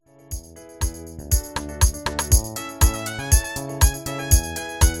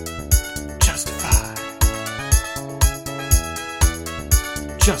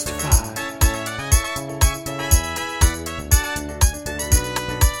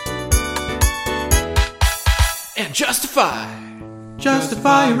and justify.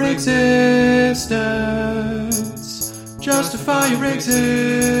 Justify your existence. Justify your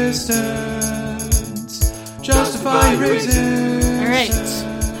existence. Justify your existence. All right.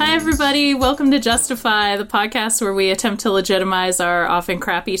 Hi, everybody. Welcome to Justify, the podcast where we attempt to legitimize our often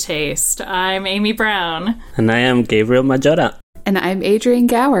crappy taste. I'm Amy Brown. And I am Gabriel Majora. And I'm Adrienne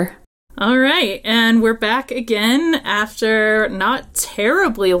Gower. All right, and we're back again after not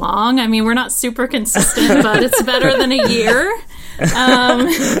terribly long. I mean, we're not super consistent, but it's better than a year.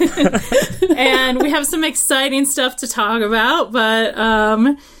 And we have some exciting stuff to talk about, but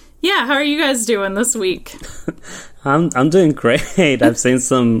yeah, how are you guys doing this week? I'm doing great.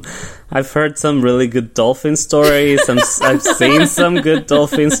 I've heard some really good dolphin stories. I've seen some good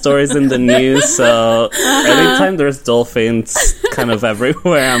dolphin stories in the news. So anytime there's dolphins kind of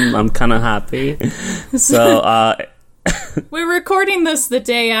everywhere, I'm kind of happy. So we're recording this the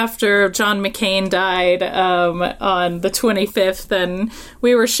day after John McCain died on the 25th, and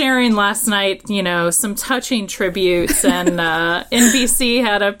we were sharing last night, you know, some touching tributes, and NBC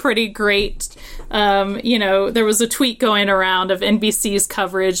had a pretty great. You know, there was a tweet going around of NBC's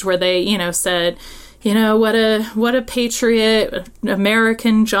coverage where they, you know, said, you know, what a patriot,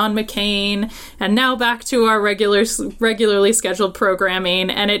 American John McCain, and now back to our regularly scheduled programming,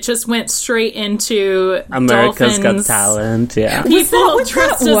 and it just went straight into America's dolphins. Got Talent, yeah. People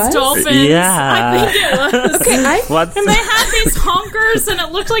dressed as dolphins. Yeah. I think it was. Okay, and they had these honkers, and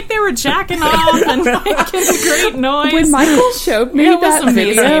it looked like they were jacking off and making a great noise. When Michael showed me that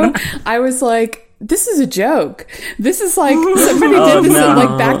amazing. video, I was like, this is a joke. This is like somebody did this in,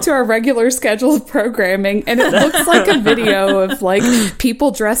 like, back to our regular scheduled programming, and it looks like a video of like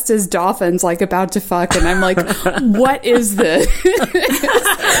people dressed as dolphins, like about to fuck, and I'm like, what is this?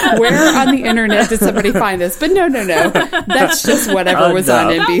 Where on the internet did somebody find this? But no. That's just whatever was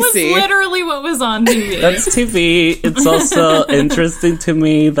on NBC. That was literally what was on TV. That's TV. It's also interesting to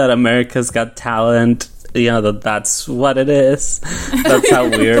me that America's Got Talent. You know, that's what it is. That's how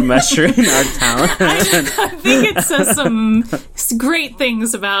we're measuring our talent. I think it says some great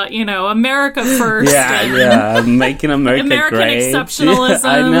things about, you know, America first. Yeah, making American great. Exceptionalism.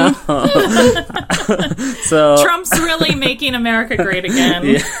 Yeah, I know. So Trump's really making America great again.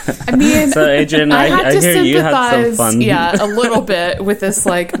 Yeah. I mean, so Adrienne, I hear you had some fun. Yeah, a little bit with this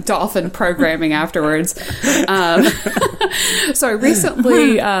like dolphin programming afterwards. So I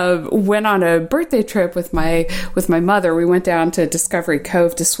recently went on a birthday trip with my mother. We went down to Discovery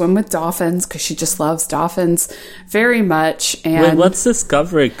Cove to swim with dolphins because she just loves dolphins very much. And wait, what's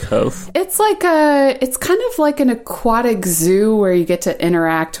Discovery Cove? it's kind of like an aquatic zoo where you get to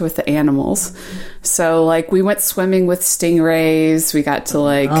interact with the animals. So like we went swimming with stingrays. We got to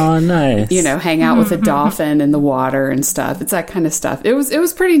like, oh, nice, you know, hang out with a dolphin in the water and stuff. It's that kind of stuff. It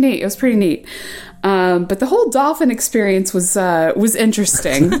was pretty neat. It was pretty neat. But the whole dolphin experience was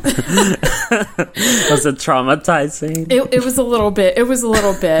interesting. Was it traumatizing? It was a little bit. It was a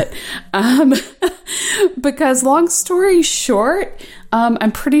little bit. Because long story short,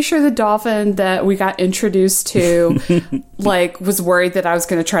 I'm pretty sure the dolphin that we got introduced to, like, was worried that I was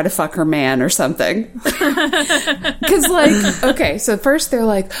going to try to fuck her man or something. Because, like, okay, so first they're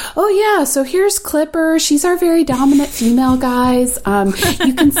like, oh, yeah, so here's Clipper. She's our very dominant female, guys.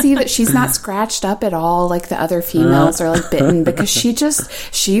 You can see that she's not scratched up at all like the other females are, like, bitten because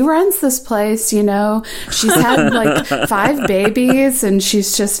she runs this place, you know. She's had, like, 5 babies, and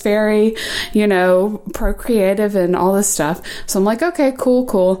she's just very, you know, procreative and all this stuff. So I'm like, okay,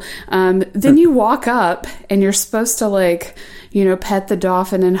 cool. Then you walk up and you're supposed to, like, you know, pet the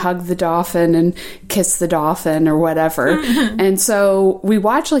dolphin and hug the dolphin and kiss the dolphin or whatever. And so we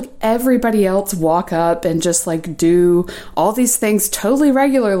watch like everybody else walk up and just like do all these things totally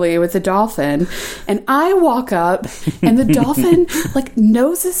regularly with the dolphin. And I walk up and the dolphin like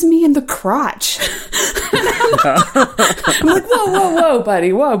noses me in the crotch. I'm like, whoa, buddy,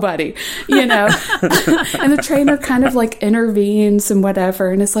 you know. And the trainer kind of like intervenes and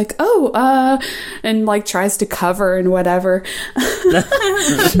whatever, and it's like, and like tries to cover and whatever.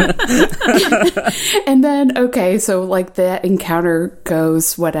 And then, okay, so like that encounter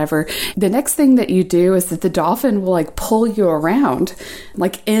goes whatever. The next thing that you do is that the dolphin will like pull you around,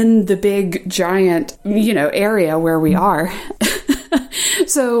 like in the big giant, you know, area where we are.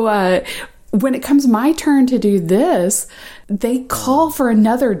 So, when it comes my turn to do this, they call for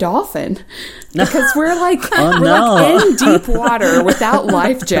another dolphin because we're like like in deep water without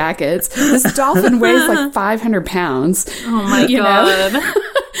life jackets. This dolphin weighs like 500 pounds. Oh my God.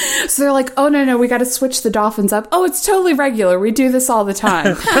 So they're like, oh, no, we got to switch the dolphins up. Oh, it's totally regular. We do this all the time.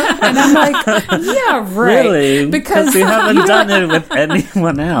 And I'm like, yeah, right. Really? Because we haven't done it with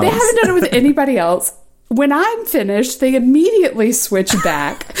anyone else. They haven't done it with anybody else. when I'm finished, they immediately switch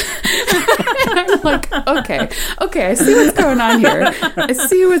back. I'm like, okay, I see what's going on here. I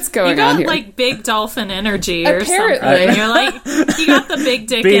see what's going on here. You got like big dolphin energy or Apparently. something. You're like, you got the big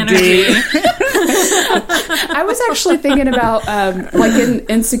dick BD. energy. I was actually thinking about like in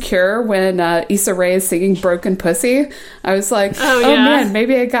Insecure when Issa Rae is singing Broken Pussy. I was like, oh yeah. man,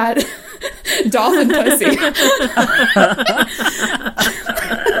 maybe I got dolphin pussy.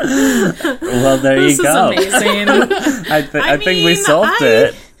 Well, there This you is go. amazing. I think we mean, solved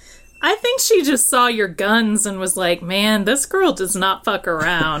it. I think she just saw your guns and was like, "Man, this girl does not fuck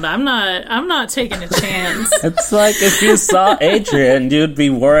around. I'm not taking a chance." It's like if you saw Adrian, you'd be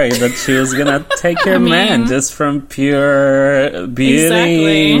worried that she was gonna take your man just from pure beauty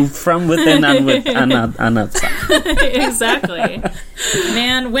Exactly. from within and outside. Exactly.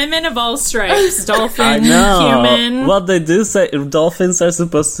 Man, women of all stripes, dolphin, I know. human. Well, they do say dolphins are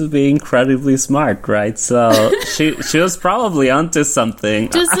supposed to be incredibly smart, right? So she was probably onto something.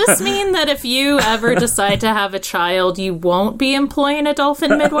 Does this mean that if you ever decide to have a child, you won't be employing a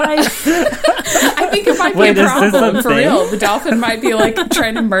dolphin midwife? I think it might be Wait, a is this problem a for thing? real. The dolphin might be like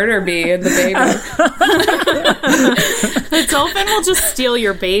trying to murder me and the baby. The dolphin will just steal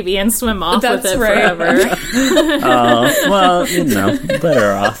your baby and swim off That's with it right. forever. Well,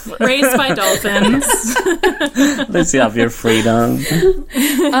 better off. Raised by dolphins. At least you have your freedom.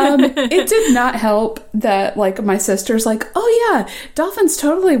 It did not help that like my sister's like, oh yeah, dolphins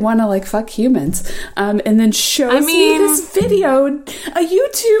totally want to like fuck humans, and then shows me mean- this video, a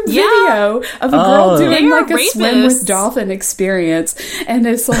YouTube Yeah. video of a girl Oh. doing They are like a swim with rapists. dolphin experience, and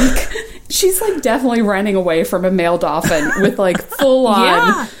it's like she's like definitely running away from a male dolphin with like full on.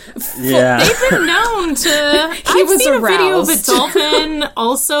 Yeah. Yeah. They've been known to. I've was seen a video of a aroused. dolphin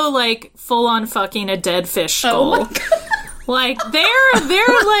also like full on fucking a dead fish skull. Oh my God. Like they're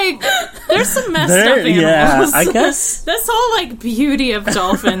like there's some messed up animals. Yeah, I guess. This whole like beauty of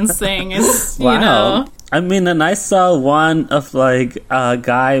dolphins thing is Wow. you know. I mean, and I saw one of like a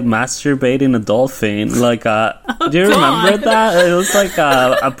guy masturbating a dolphin. Like, do you remember that? It was like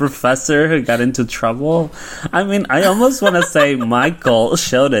a professor who got into trouble. I mean, I almost want to say Michael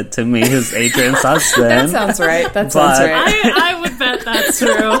showed it to me, who's Adrian's husband. That sounds right. That sounds But- right. I would bet that's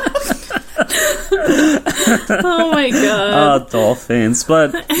true. Oh my god. Dolphins.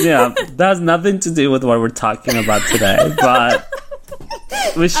 But yeah, that has nothing to do with what we're talking about today. But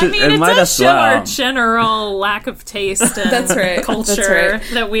we should. I mean, it it might does as show well. our general lack of taste and That's right. culture That's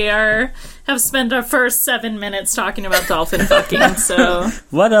right. that we have spent our first 7 minutes talking about dolphin fucking. So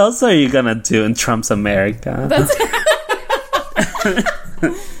What else are you gonna do in Trump's America?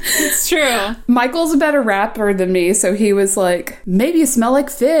 it's true. Michael's a better rapper than me, so he was like, maybe you smell like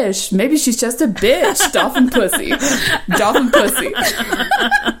fish. Maybe she's just a bitch. Dolphin pussy. Dolphin pussy.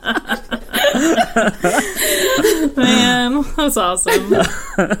 Man, that's awesome.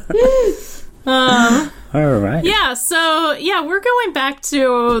 All right. Yeah, so yeah, we're going back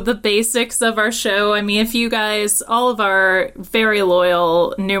to the basics of our show. I mean, if you guys, all of our very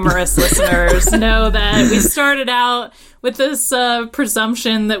loyal, numerous listeners know that we started out with this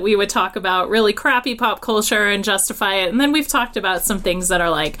presumption that we would talk about really crappy pop culture and justify it. And then we've talked about some things that are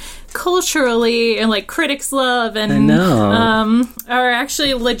like culturally and like critics love and I know. are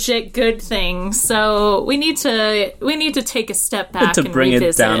actually legit good things. So we need to take a step back To and bring it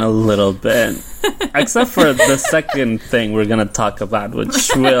revisit. down a little bit. Except for the second thing we're gonna talk about,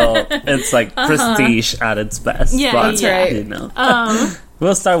 which it's like prestige at its best. Yeah, but, that's right. You know.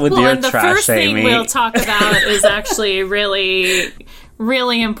 We'll start with Well, your and the trash, first thing Amy. we'll talk about is actually really,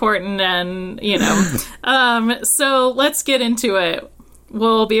 really important, and you know, so let's get into it.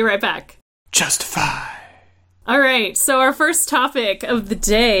 We'll be right back. Justify. All right, so our first topic of the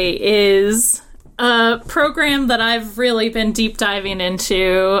day is a program that I've really been deep diving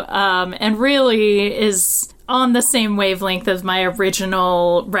into, and really is on the same wavelength as my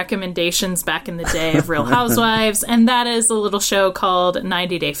original recommendations back in the day of Real Housewives, and that is a little show called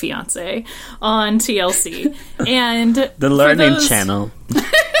 90 Day Fiancé on TLC. And the Learning Channel.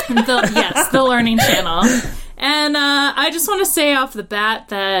 the Learning Channel. And I just want to say off the bat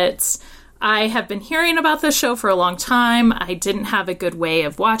that I have been hearing about this show for a long time. I didn't have a good way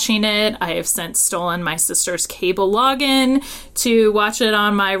of watching it. I have since stolen my sister's cable login to watch it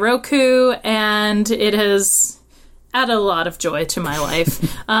on my Roku, and it has added a lot of joy to my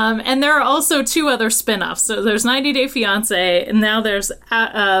life. And there are also 2 other spin-offs. So there's 90 Day Fiancé, and now there's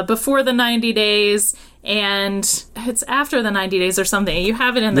Before the 90 Days, and it's After the 90 Days or something. You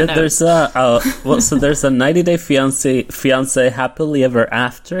have it in the notes. There's so there's a 90 Day Fiance Happily Ever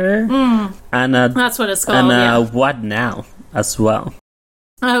After, and That's what it's called, yeah. What Now as well.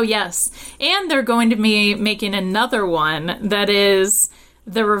 Oh, yes. And they're going to be making another one that is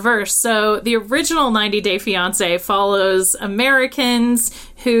the reverse. So the original 90 Day Fiancé follows Americans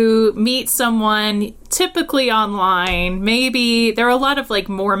who meet someone typically online. Maybe there are a lot of like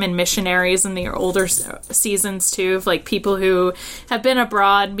Mormon missionaries in the older seasons too, of like people who have been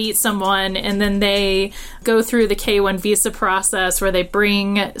abroad, meet someone, and then they go through the K-1 visa process where they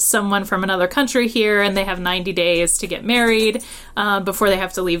bring someone from another country here and they have 90 days to get married before they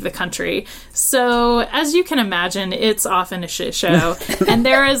have to leave the country. So as you can imagine, it's often a shit show. And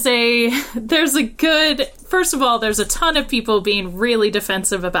there's a good, first of all, there's a ton of people being really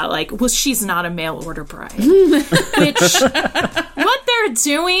defensive about like, well, she's not a mail order bride. Which, what they're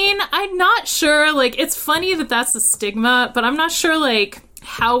doing, I'm not sure. Like, it's funny that that's a stigma, but I'm not sure like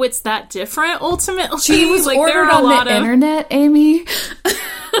how it's that different ultimately. She was like, ordered on the internet, Amy.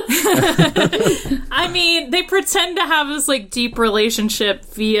 I mean, they pretend to have this like deep relationship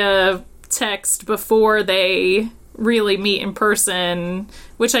via text before they really meet in person,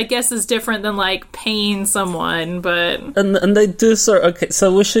 which I guess is different than like paying someone, but and they do okay,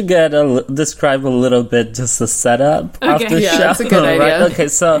 so we should describe a little bit just the setup of the show. That's a good idea. Right? Okay,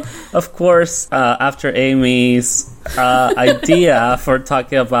 so of course after Amy's idea for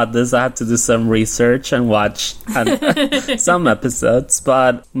talking about this, I had to do some research and watch some episodes,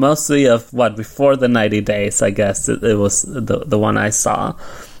 but mostly of before the 90 days, I guess it was the one I saw.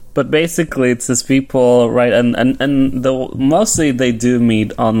 But basically, it's these people, right? And mostly they do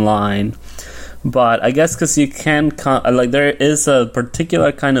meet online. But I guess because you can, there is a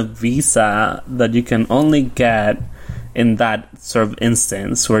particular kind of visa that you can only get in that sort of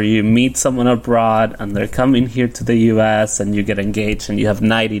instance where you meet someone abroad and they're coming here to the US and you get engaged and you have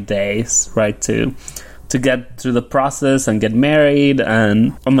 90 days, right, to get through the process and get married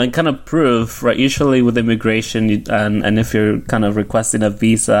and kind of prove, right? Usually with immigration, and if you're kind of requesting a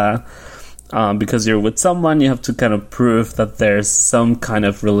visa because you're with someone, you have to kind of prove that there's some kind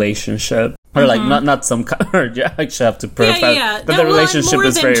of relationship. Or like not some kind, or you actually have to prove that the relationship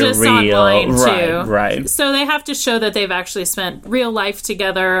is very real, right? So they have to show that they've actually spent real life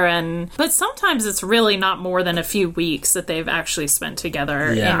together, but sometimes it's really not more than a few weeks that they've actually spent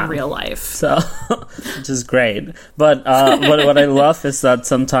together in real life. So, which is great. But what I love is that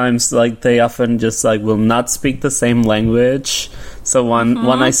sometimes like they often just like will not speak the same language. So one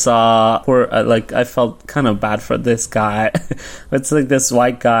I saw, I felt kind of bad for this guy. It's like this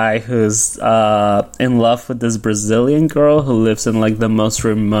white guy who's in love with this Brazilian girl who lives in like the most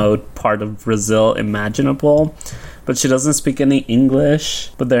remote part of Brazil imaginable. But she doesn't speak any English,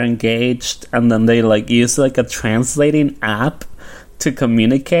 but they're engaged. And then they like use like a translating app to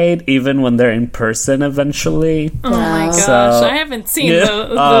communicate even when they're in person eventually. Oh my gosh, I haven't seen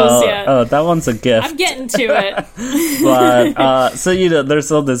those yet. Oh, that one's a gift. I'm getting to it. But so there's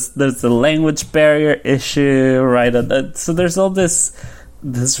the language barrier issue, right? So there's all these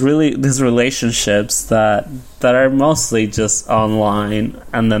relationships that are mostly just online,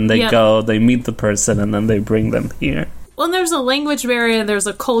 and then they meet the person and then they bring them here. Well, and there's a language barrier and there's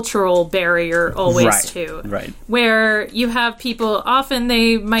a cultural barrier always, too. Right. Where you have people, often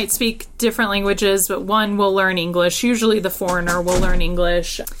they might speak different languages, but one will learn English. Usually the foreigner will learn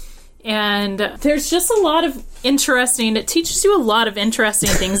English. And there's just a lot of it teaches you a lot of interesting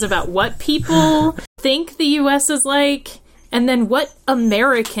things about what people think the U.S. is like. And then what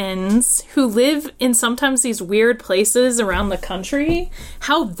Americans who live in sometimes these weird places around the country,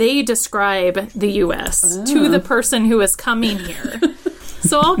 how they describe the U.S. to the person who is coming here.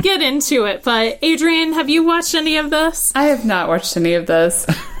 So I'll get into it. But Adrienne, have you watched any of this? I have not watched any of this.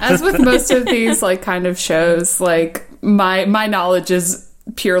 As with most of these like kind of shows, like my knowledge is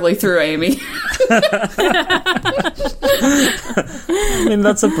purely through Amy. I mean,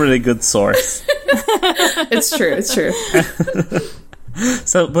 that's a pretty good source. It's true.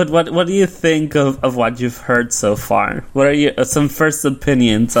 So, but what do you think of what you've heard so far? What are some first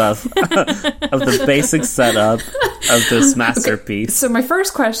opinions of the basic setup of this masterpiece? Okay, so my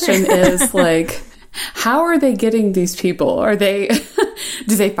first question is like, how are they getting these people? Are they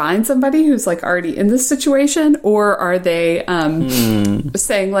do they find somebody who's like already in this situation, or are they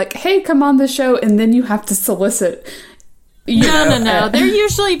saying like, hey, come on the show, and then you have to solicit? No. They're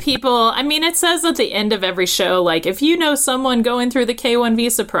usually people. I mean, it says at the end of every show, like, if you know someone going through the K-1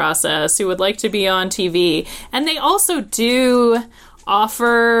 visa process who would like to be on TV. And they also do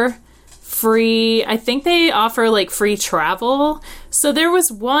offer free, I think they offer, like, free travel. So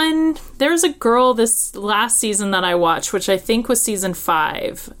there's a girl this last season that I watched, which I think was season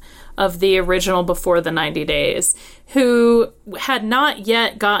 5. of the original Before the 90 Days, who had not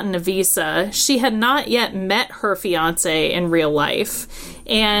yet gotten a visa. She had not yet met her fiance in real life.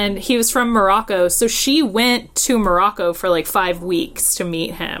 And he was from Morocco, so she went to Morocco for like 5 weeks to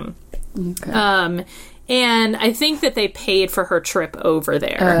meet him. Okay. And I think that they paid for her trip over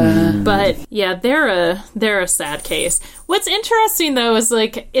there. But yeah, they're a sad case. What's interesting though is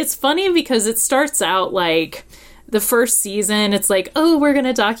like, it's funny because it starts out like the first season, it's like, oh, we're going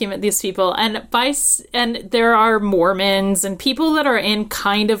to document these people. And there are Mormons and people that are in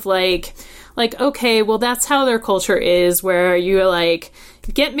kind of like, okay, well, that's how their culture is, where you like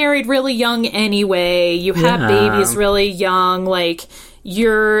get married really young anyway. You have babies really young. Like,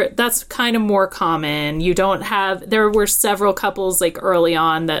 that's kind of more common. There were several couples like early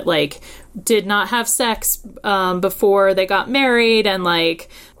on that like did not have sex before they got married, and like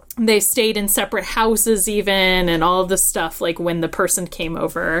they stayed in separate houses even, and all of this stuff, like when the person came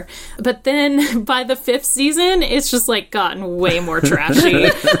over. But then by the 5th season, it's just like gotten way more trashy.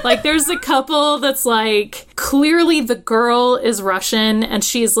 Like there's a couple that's like, clearly the girl is Russian and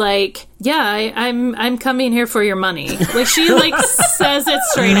she's like, yeah, I'm coming here for your money. Like she like says it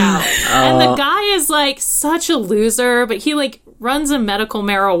straight out. And the guy is like such a loser, but he like runs a medical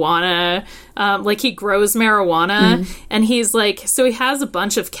marijuana, like he grows marijuana, and he's like, so he has a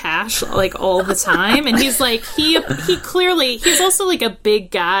bunch of cash like all the time, and he's like, he clearly, he's also like a big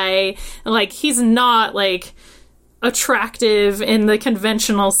guy, like he's not like attractive in the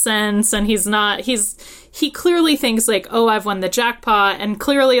conventional sense, and he clearly thinks like, oh, I've won the jackpot, and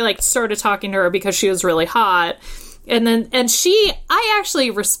clearly like started talking to her because she was really hot. And I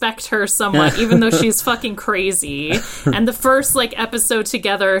actually respect her somewhat, even though she's fucking crazy. And the first like episode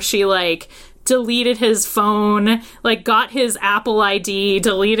together, she like deleted his phone, like got his Apple ID,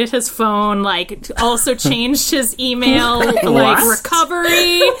 deleted his phone, like also changed his email, like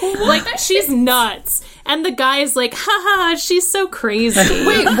recovery. Like she's nuts. And the guy's like, haha, she's so crazy.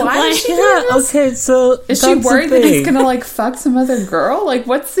 Wait, why is she doing this? Okay, so is she worried that he's gonna like fuck some other girl? Like,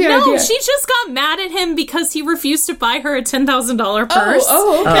 what's the idea? No, she just got mad at him because he refused to buy her a $10,000 purse.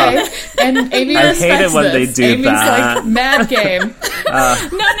 Oh, okay. And Amy I respects hate it when this. they do Amy's that. like, mad game.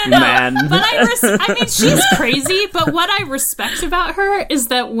 No. Man. But I mean, she's crazy. But what I respect about her is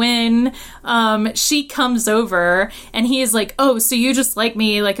that when she comes over and he is like, oh, so you just like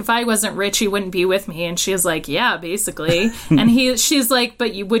me? Like, if I wasn't rich, you wouldn't be with me. And she's like, yeah, basically. And she's like,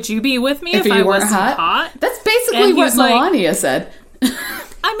 but would you be with me if I wasn't hot? That's basically what Melania said.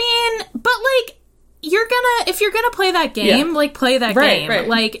 I mean, but like, if you're gonna play that game, like play that game. Right.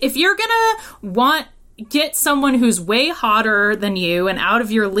 Like, if you're gonna get someone who's way hotter than you and out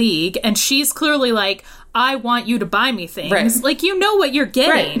of your league, and she's clearly like, I want you to buy me things. Right. Like, you know what you're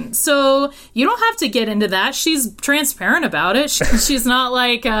getting. Right. So you don't have to get into that. She's transparent about it. She's not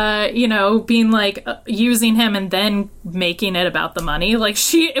like, being like using him and then making it about the money. Like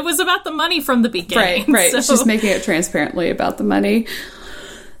it was about the money from the beginning. Right. So. She's making it transparently about the money.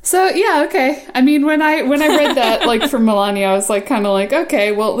 So, yeah, okay. I mean, when I read that, like, from Melania, I was, like, kind of like,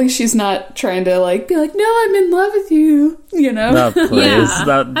 okay, well, at least she's not trying to, like, be like, no, I'm in love with you, you know? No, please.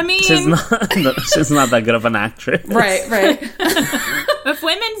 Yeah. She's not that good of an actress. Right. If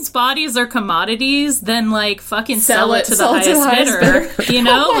women's bodies are commodities, then, like, fucking sell it to the highest bidder. You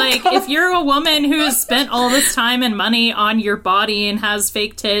know? God. If you're a woman who's spent all this time and money on your body and has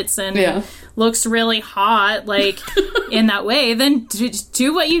fake tits and looks really hot, like, in that way, then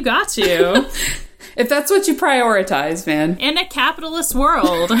do what you got to. If that's what you prioritize, man. In a capitalist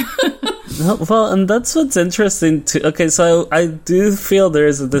world. Well, and that's what's interesting too. Okay, so I do feel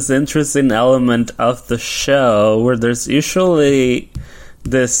there's this interesting element of the show where there's usually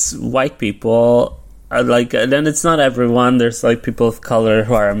this white people, like, and then it's not everyone. There's like people of color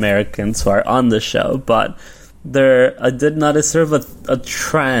who are Americans who are on the show, but I did notice sort of a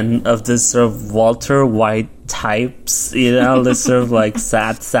trend of this sort of Walter White types, you know, this sort of like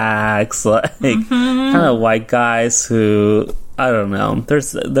sad sacks, like kind of white guys who, I don't know,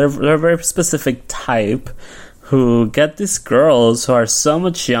 they're a very specific type who get these girls who are so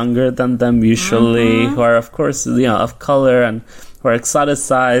much younger than them usually, who are of course, you know, of color and who are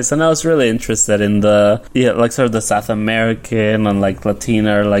exoticized. And I was really interested in like sort of the South American and like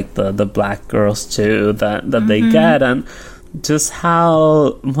Latina, or like the black girls too that they get, and just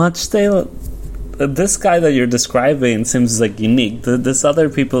how much this guy that you're describing seems like unique. This other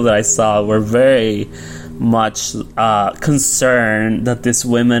people that I saw were very much concerned that these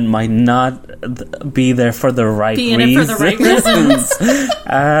women might not be there for the right reasons.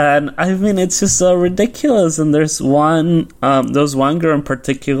 And I mean, it's just so ridiculous. And there's one girl in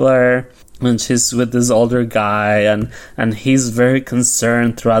particular and she's with this older guy, and he's very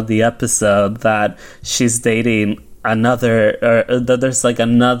concerned throughout the episode that she's dating that there's like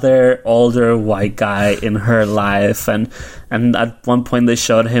another older white guy in her life, and at one point they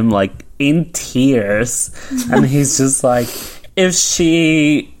showed him like in tears, and he's just like, if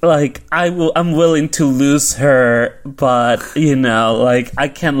she, like, I'm willing to lose her, but, you know, like, I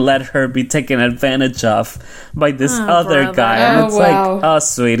can't let her be taken advantage of by this other brother. guy. And it's wow. like, oh,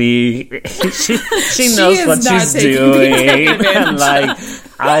 sweetie, she knows is what not she's taking doing. And, like,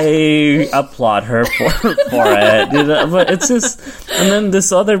 I applaud her for it, you know, but it's just, and then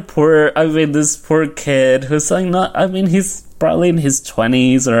this poor kid who's like he's probably in his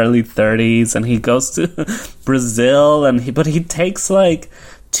 20s or early 30s, and he goes to Brazil, but he takes like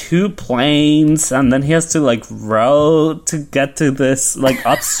 2 planes, and then he has to like row to get to this, like,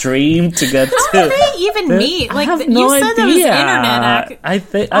 upstream to get How to. did they even meet? I Like, have you no said there was idea. internet I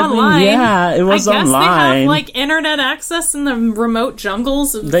online. mean, yeah, it was I guess online. they have like internet access in the remote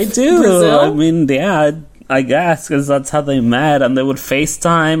jungles of They do. Brazil? I mean, yeah, I guess, because that's how they met, and they would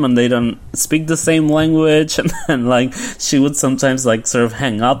FaceTime, and they don't speak the same language, and then, like, she would sometimes, like, sort of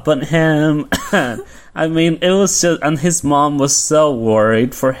hang up on him. I mean, it was just, and his mom was so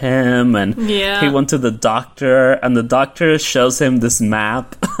worried for him, and Yeah. he went to the doctor, and the doctor shows him this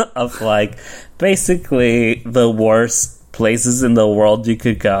map of, like, basically the worst places in the world you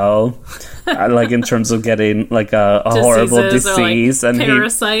could go, like, in terms of getting, like, a horrible Diseases or, like, disease, and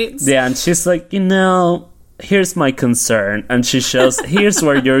parasites. yeah, and she's like, you know, here's my concern, and she shows, here's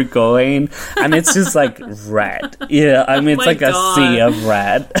where you're going, and it's just like red. Yeah, I mean, it's my like God. a sea of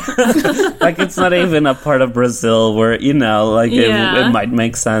red. Like, it's not even a part of Brazil where, you know, like, Yeah. it might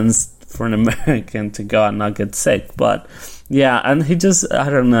make sense for an American to go and not get sick, but yeah, and he just,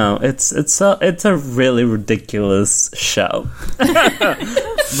 I don't know, it's a really ridiculous show.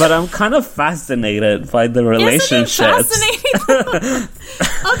 But I'm kind of fascinated by the relationships. Isn't it fascinating?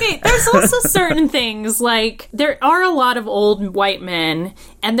 Okay, there's also certain things, like, there are a lot of old white men,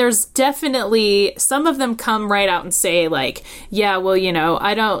 and there's definitely, some of them come right out and say, like, yeah, well, you know,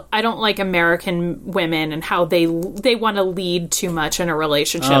 I don't like American women and how they want to lead too much in a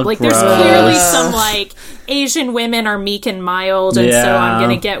relationship. Oh, like, there's gross. clearly some, like, Asian women are meek and mild, and so Yeah. I'm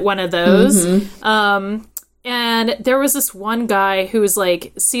gonna get one of those. And there was this one guy who was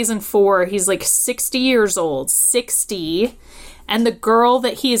like, season 4, he's like 60 years old, 60, and the girl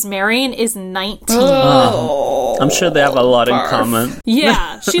that he is marrying is 19. I'm sure they have a lot in common.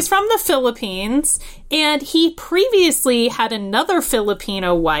 Yeah, she's from the Philippines, and he previously had another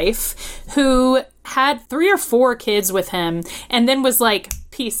Filipino wife who had 3 or 4 kids with him, and then was like,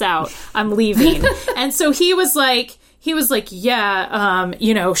 peace out, I'm leaving. And so he was like, yeah,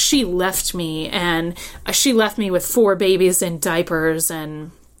 you know, she left me, and she left me with 4 babies in diapers,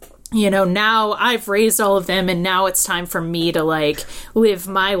 and, you know, now I've raised all of them, and now it's time for me to, like, live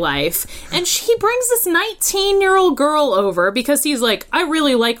my life. And he brings this 19-year-old girl over because he's like, I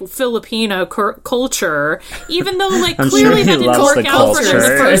really like Filipino culture, even though, like, I'm clearly sure that he didn't loves work the out for him the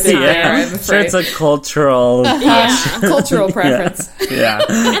culture. first time. Yeah. I'm Sure, it's afraid. a cultural. Yeah. Cultural preference. Yeah.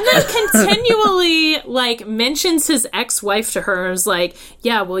 And then continually, like, mentions his ex-wife to her and is like,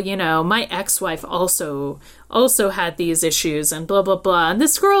 yeah, well, you know, my ex-wife also had these issues and blah, blah, blah. And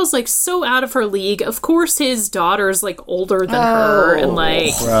this girl is, like, so out of her league. Of course, his daughter's, like, older than her. And,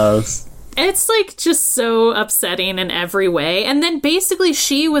 like, Gross. it's, like, just so upsetting in every way. And then basically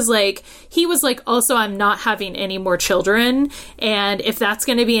he was like, also, I'm not having any more children. And if that's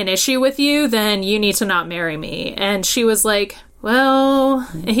going to be an issue with you, then you need to not marry me. And she was like, well,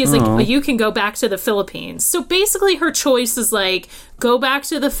 and he's like, well, you can go back to the Philippines. So basically her choice is like, go back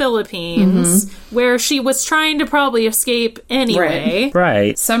to the Philippines, where she was trying to probably escape anyway.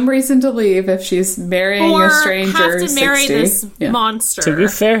 Right. Some reason to leave if she's marrying Or a stranger. have to marry 60. this Yeah. monster. To be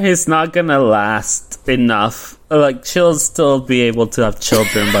fair, he's not gonna last enough. Like, she'll still be able to have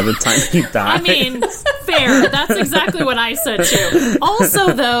children by the time he dies. I mean, fair. That's exactly what I said too.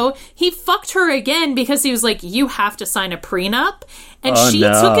 Also, though, he fucked her again because he was like, you have to sign a prenup. And Oh, she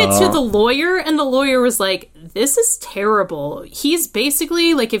no. took it to the lawyer, and the lawyer was like, this is terrible. He's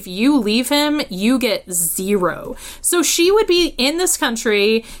basically like, if you leave him, you get 0. So she would be in this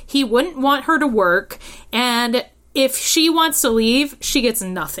country, he wouldn't want her to work, and if she wants to leave, she gets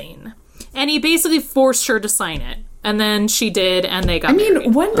nothing. And he basically forced her to sign it. And then she did, and they got I mean,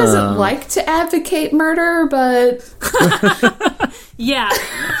 married. one doesn't like to advocate murder, but Yeah,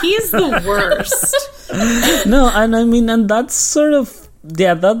 he's the worst. No, and I mean, and that's sort of,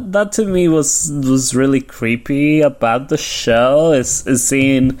 yeah, that to me was really creepy about the show, is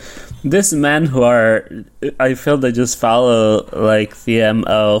seeing these men who are, I feel they just follow like the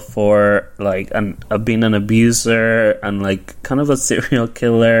MO for like being an abuser and like kind of a serial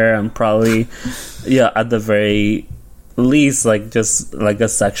killer and probably at the very least like just like a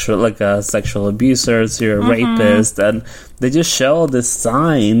sexual abuser, you're a rapist, and they just show all these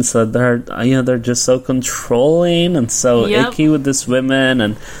signs that they're just so controlling and so icky with these women,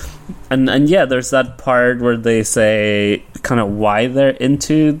 and there's that part where they say kind of why they're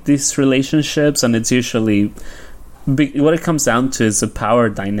into these relationships, and it's usually what it comes down to is the power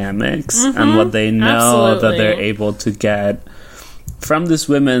dynamics and what they know that they're able to get from these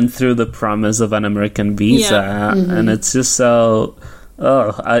women through the promise of an American visa, and it's just so.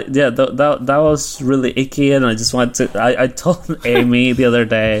 That was really icky, and I just wanted to. I told Amy the other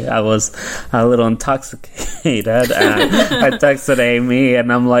day I was a little intoxicated, and I texted Amy,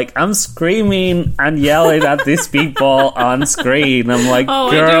 and I'm like, I'm screaming and yelling at these people on screen. I'm like,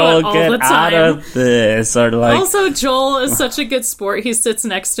 girl, get out of this, or like. Also, Joel is such a good sport. He sits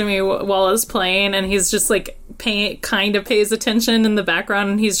next to me while I was playing, and he's just like kind of pays attention in the background,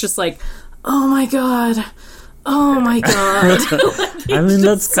 and he's just like, oh my god. Oh my god. I mean,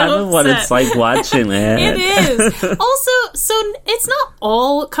 that's kind of what it's like watching it. It is. Also, so it's not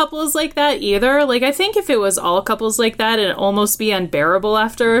all couples like that either. Like, I think if it was all couples like that, it'd almost be unbearable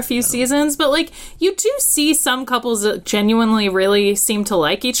after a few seasons. But, like, you do see some couples that genuinely really seem to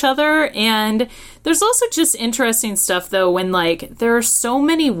like each other. And there's also just interesting stuff, though, when, like, there are so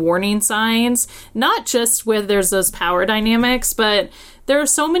many warning signs, not just where there's those power dynamics, but there are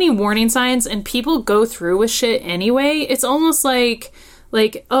so many warning signs and people go through with shit anyway. It's almost like,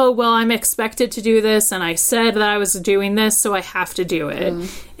 oh, well, I'm expected to do this and I said that I was doing this, so I have to do it.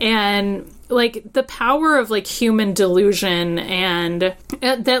 And like the power of like human delusion and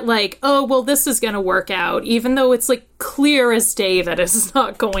that like, oh, well, this is going to work out, even though it's like clear as day that it's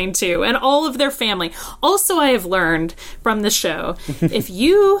not going to. And all of their family. Also, I have learned from the show, if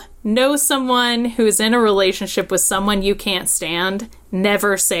you know someone who's in a relationship with someone you can't stand,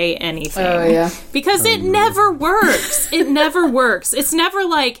 never say anything. Oh, yeah. Because it never works. It never works. It's never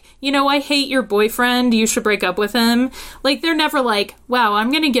like, you know, I hate your boyfriend, you should break up with him. Like, they're never like, wow, I'm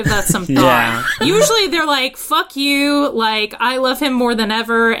going to give that some thought. Usually they're like, fuck you, like, I love him more than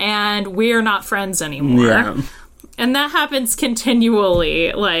ever, and we're not friends anymore. Yeah. And that happens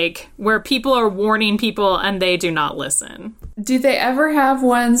continually, like, where people are warning people and they do not listen. Do they ever have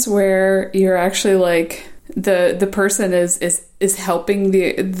ones where you're actually like the person is helping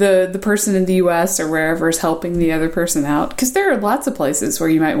the person in the US or wherever is helping the other person out? Because there are lots of places where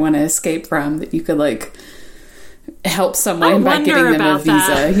you might want to escape from that you could like help someone by giving them a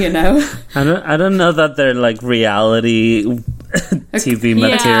visa, you know? I don't know that they're like reality TV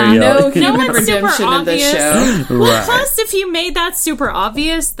material. No human redemption in this show. Well, plus, if you made that super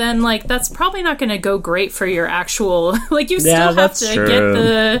obvious, then like that's probably not going to go great for your actual. Like you still have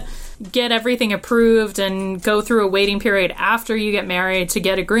to get everything approved and go through a waiting period after you get married to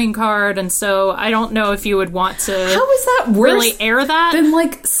get a green card. And so I don't know if you would want to. How is that really air that? Than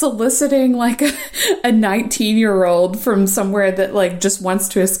like soliciting like a 19-year-old from somewhere that like just wants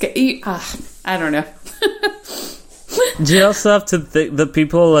to escape. I don't know. Do you also have to think the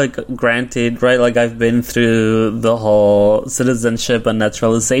people, like, granted, right, like, I've been through the whole citizenship and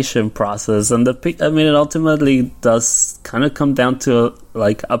naturalization process, and it ultimately does kind of come down to,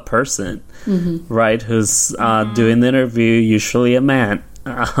 like, a person, right, who's doing the interview, usually a man,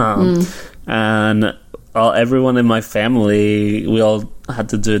 and everyone in my family, we all had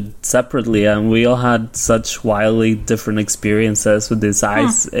to do it separately, and we all had such wildly different experiences with this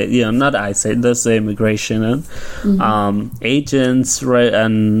the immigration and agents, right,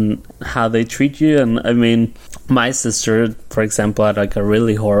 and how they treat you. And I mean, my sister, for example, had like a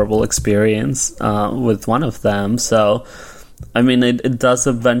really horrible experience with one of them. So I mean, it does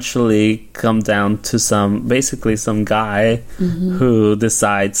eventually come down to some guy who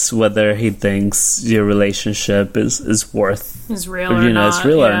decides whether he thinks your relationship is worth, is real or not. It's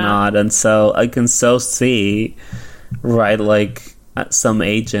real or not. And so I can so see, right, like some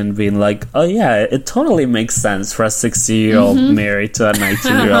agent being like, oh yeah, it totally makes sense for a 60-year-old married to a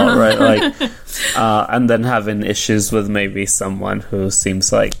 19-year-old, right? Like, and then having issues with maybe someone who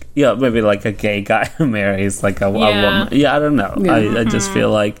seems like, maybe like a gay guy who marries like a woman. Yeah, I don't know. Yeah. I just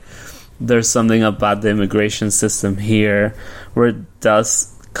feel like there's something about the immigration system here where it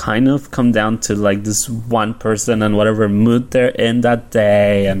does kind of come down to like this one person and whatever mood they're in that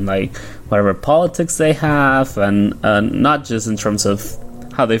day and like whatever politics they have, and not just in terms of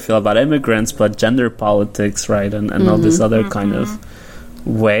how they feel about immigrants, but gender politics, right, and all these other kind of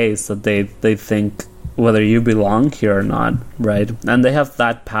ways that they think whether you belong here or not, right? And they have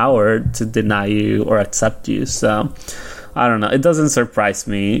that power to deny you or accept you. So I don't know. It doesn't surprise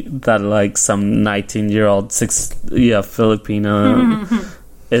me that like some 19-year-old Filipino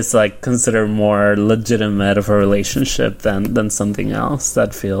is like considered more legitimate of a relationship than something else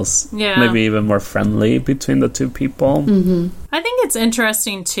that feels maybe even more friendly between the two people. I think it's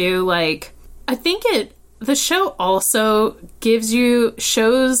interesting too. Like, I think the show also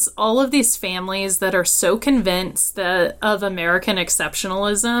shows all of these families that are so convinced of American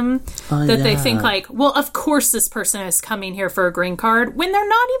exceptionalism that they think like, well, of course this person is coming here for a green card when they're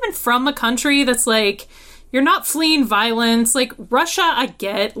not even from a country that's like, you're not fleeing violence. Like, Russia, I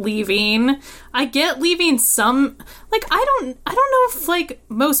get leaving some, like, I don't know if like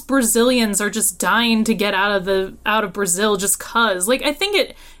most Brazilians are just dying to get out of Brazil just cause. Like, I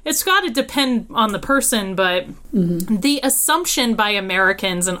think it's got to depend on the person, but the assumption by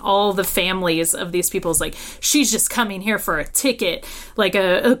Americans and all the families of these people is like, she's just coming here for a ticket, like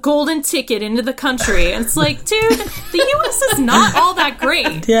a golden ticket into the country. And it's like, dude, the U.S. is not all that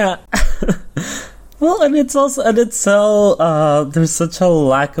great. Yeah. Well, and it's so, there's such a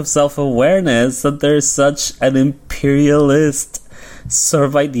lack of self-awareness that there's such an imperialist sort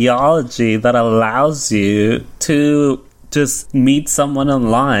of ideology that allows you to just meet someone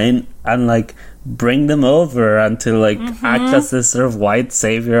online and, like, bring them over and to, like, act as this sort of white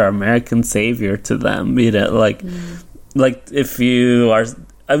savior, American savior to them, you know, like, if you are...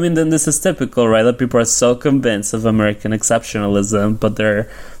 I mean, then this is typical, right, that people are so convinced of American exceptionalism, but they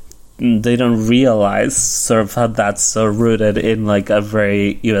don't realize sort of how that's so rooted in like a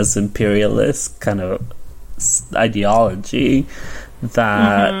very US imperialist kind of ideology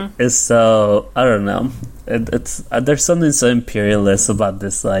that is so, I don't know, it's there's something so imperialist about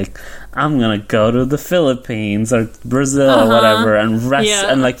this, like, I'm gonna go to the Philippines or Brazil or whatever and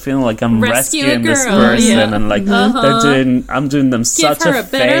and like feeling like I'm rescuing this person and like I'm doing them such a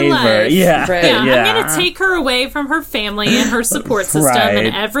favor. Life. Yeah. I'm gonna take her away from her family and her support system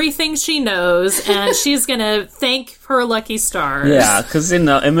and everything she knows, and she's gonna thank her lucky stars. Yeah, because, you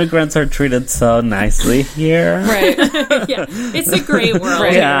know, immigrants are treated so nicely here. Right. Yeah, it's a great world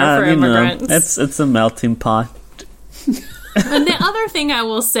here for immigrants. Know, it's a melting pot. And the other thing I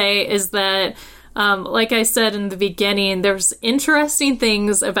will say is that, like I said in the beginning, there's interesting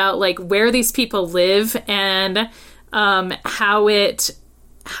things about like where these people live and how it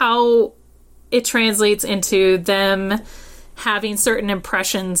translates into them having certain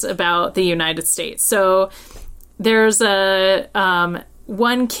impressions about the United States. So there's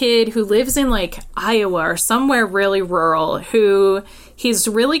one kid who lives in like Iowa or somewhere really rural who he's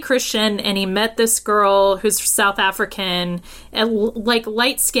really Christian, and he met this girl who's South African, like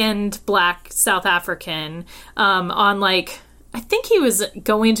light-skinned black South African, on like, I think he was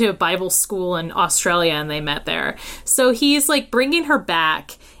going to a Bible school in Australia and they met there. So he's like bringing her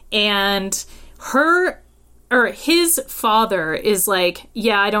back, and his father is like,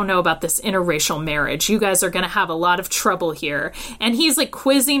 yeah, I don't know about this interracial marriage. You guys are going to have a lot of trouble here. And he's like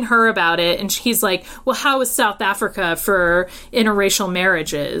quizzing her about it. And he's like, well, how is South Africa for interracial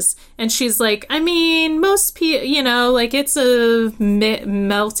marriages? And she's like, I mean, most people, you know, like it's a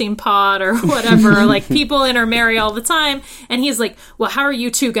melting pot or whatever. Like people intermarry all the time. And he's like, well, how are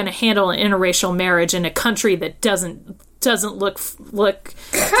you two going to handle an interracial marriage in a country that doesn't look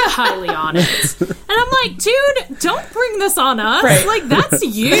highly on it? And I'm like, dude, don't bring this on us. Right. Like, that's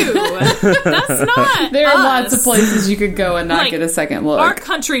you. That's not There are us. lots of places you could go and not get a second look. Our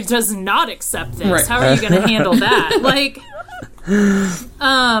country does not accept this. Right. How are you going to handle that? Like,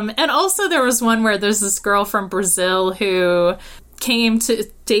 and also there was one where there's this girl from Brazil who came to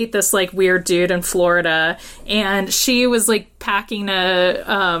date this like weird dude in Florida, and she was like packing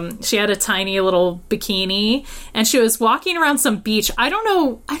she had a tiny little bikini, and she was walking around some beach. I don't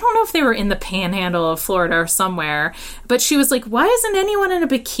know if they were in the panhandle of Florida or somewhere, but she was like, why isn't anyone in a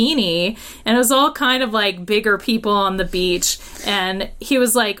bikini? And it was all kind of like bigger people on the beach, and he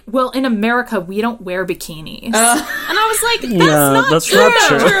was like, well, in America we don't wear bikinis. And I was like, that's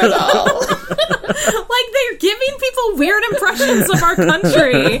not true at all. Like, they're giving people weird impressions of our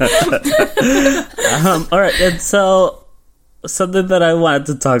country. All right, and so something that I wanted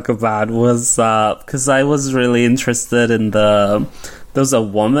to talk about was because I was really interested in there was a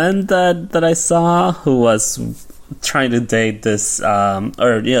woman that I saw who was trying to date this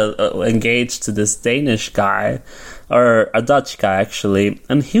engaged to this Danish guy, or a Dutch guy actually,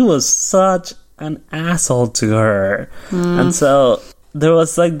 and he was such an asshole to her. And so there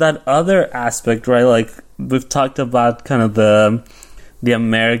was like that other aspect, right? Like we've talked about kind of the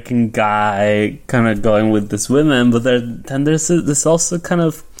American guy kind of going with this women, but there's this also kind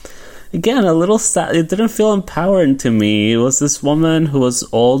of again, a little sad. It didn't feel empowering to me. It was this woman who was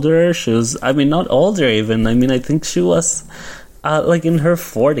older. She was, I mean, not older even. I mean, I think she was like in her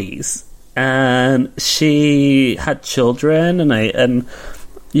 40s. And she had children, and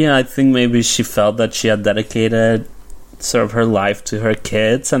I think maybe she felt that she had dedicated sort of her life to her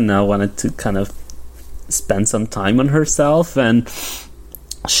kids and now wanted to kind of spend some time on herself. And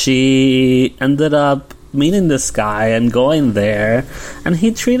she ended up meeting this guy and going there, and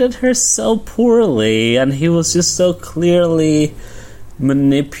he treated her so poorly, and he was just so clearly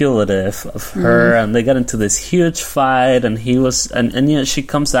manipulative of her, and they got into this huge fight, and he was and you know, she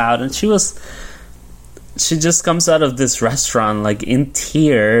comes out, and she just comes out of this restaurant like in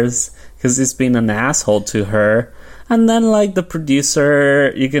tears because he's been an asshole to her. And then like the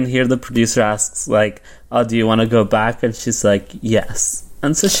producer, you can hear the producer asks like, oh, do you want to go back? And she's like, yes.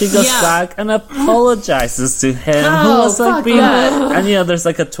 And so she goes back and apologizes to him, who was like being, and you know, there's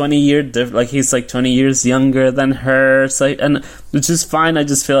like a 20-year like he's like 20 years younger than her, so, and which is fine. I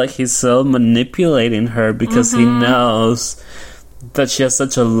just feel like he's so manipulating her because he knows that she has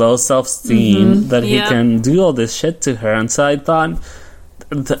such a low self-esteem that he can do all this shit to her. And so I thought,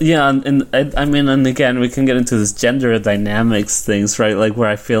 I mean, and again, we can get into this gender dynamics things, right? Like where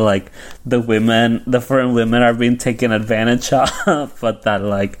I feel like the foreign women are being taken advantage of, but that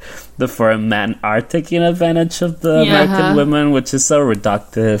like the foreign men are taking advantage of the American women, which is so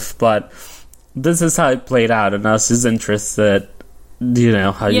reductive. But this is how it played out, and I was just interested, you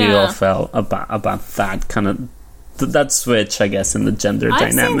know, how you all felt about that kind of that switch, I guess, in the gender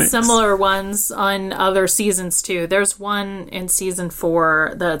dynamics. I've seen similar ones on other seasons too. There's one in season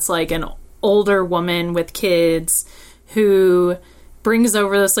 4 that's like an older woman with kids who brings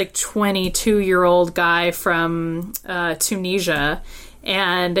over this like 22-year-old guy from Tunisia,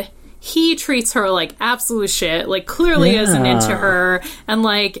 and he treats her like absolute shit, like clearly isn't into her, and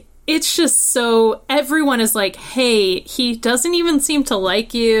like it's just so everyone is like, hey, he doesn't even seem to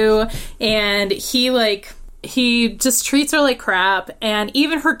like you, and he just treats her like crap, and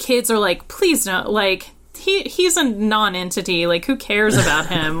even her kids are like, please no, like he's a non-entity, like who cares about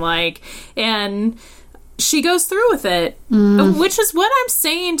him, like, and she goes through with it, which is what I'm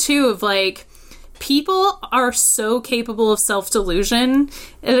saying too, of like, people are so capable of self-delusion,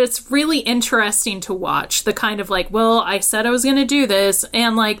 and it's really interesting to watch the kind of like, well, I said I was gonna do this,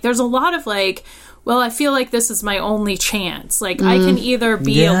 and like there's a lot of like, well, I feel like this is my only chance. Like, I can either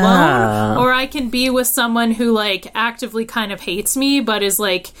be alone, or I can be with someone who, like, actively kind of hates me, but is,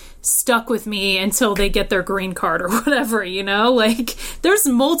 like, stuck with me until they get their green card or whatever, you know? Like, there's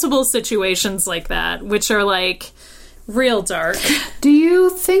multiple situations like that, which are, like, real dark. Do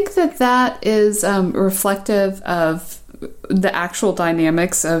you think that that is reflective of the actual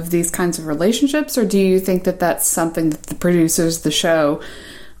dynamics of these kinds of relationships, or do you think that that's something that the producers of the show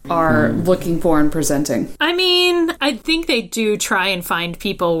are looking for and presenting? I mean, I think they do try and find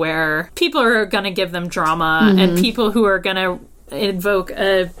people where people are going to give them drama, and people who are going to invoke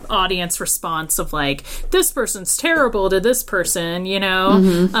a audience response of like, this person's terrible to this person, you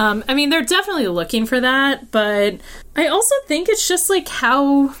know? I mean, they're definitely looking for that, but I also think it's just like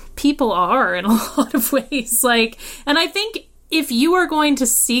how people are in a lot of ways. Like, and I think if you are going to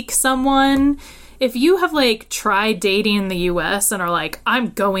seek someone, if you have, like, tried dating in the U.S. and are like, I'm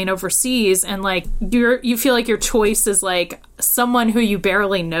going overseas, and, like, you feel like your choice is, like, someone who you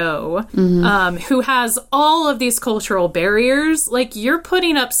barely know, who has all of these cultural barriers, like, you're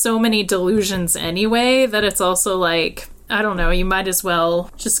putting up so many delusions anyway that it's also, like, I don't know, you might as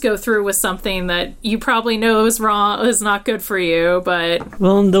well just go through with something that you probably know is wrong, is not good for you, but...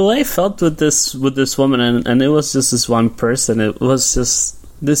 Well, the way I felt with this woman, and it was just this one person, it was just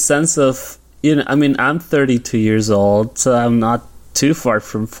this sense of, you know, I mean, I'm 32 years old, so I'm not too far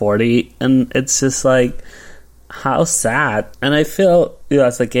from 40, and it's just like, how sad. And I feel, you know,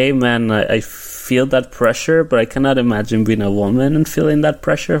 as a gay man, I feel that pressure, but I cannot imagine being a woman and feeling that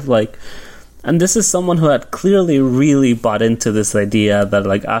pressure of like, and this is someone who had clearly really bought into this idea that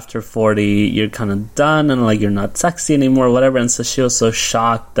like after 40 you're kind of done and like you're not sexy anymore, whatever. And so she was so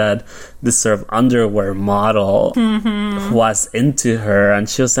shocked that this sort of underwear model was into her, and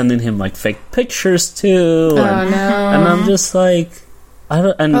she was sending him like fake pictures too. And I'm just like,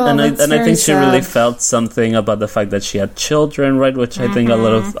 I think she really felt something about the fact that she had children, right? Which I think a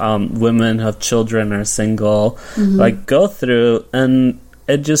lot of women who have children or single like go through, and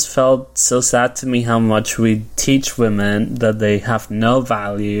it just felt so sad to me how much we teach women that they have no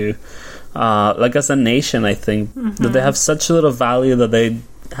value. Like as a nation, I think that they have such little value that they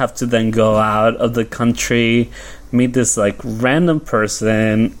have to then go out of the country, meet this like random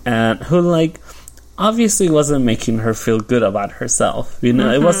person, and who like obviously wasn't making her feel good about herself. You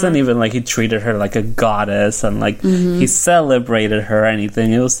know, it wasn't even like he treated her like a goddess and like he celebrated her or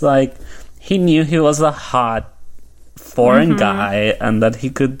anything. It was like he knew he was a hot foreign guy and that he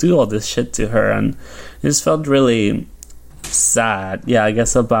could do all this shit to her, and it just felt really sad. Yeah, I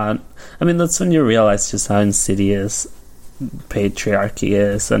guess that's when you realize just how insidious patriarchy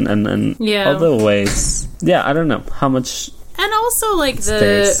is and all the ways. Yeah, I don't know how much. And also, like,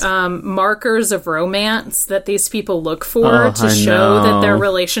 the markers of romance that these people look for to show that their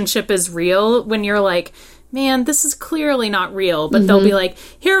relationship is real, when you're like, man, this is clearly not real. But they'll be like,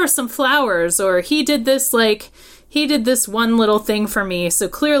 here are some flowers, or he did this one little thing for me, so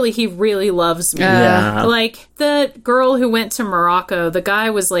clearly he really loves me. Yeah. Like, the girl who went to Morocco, the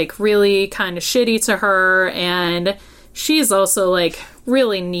guy was, like, really kind of shitty to her, and she's also, like,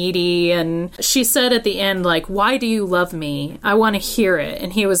 really needy, and she said at the end, like, why do you love me? I want to hear it.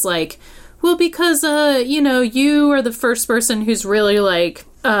 And he was like, well, because, you are the first person who's really, like,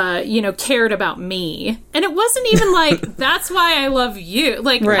 cared about me. And it wasn't even like, that's why I love you.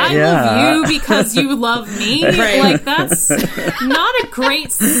 Like, I love you because you love me. Like, that's not a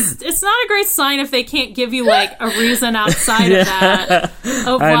great, it's not a great sign if they can't give you, like, a reason outside of that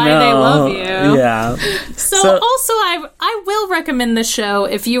of why they love you. Yeah. So also, I will recommend this show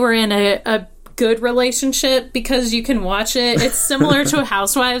if you were in a good relationship, because you can watch it. It's similar to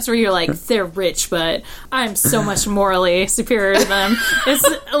Housewives, where you're like, they're rich, but I'm so much morally superior to them. It's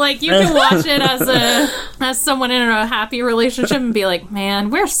like, you can watch it as someone in a happy relationship and be like,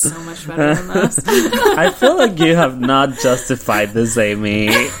 man, we're so much better than this. I feel like you have not justified this, Amy.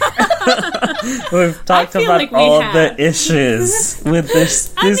 We've talked about like all the issues with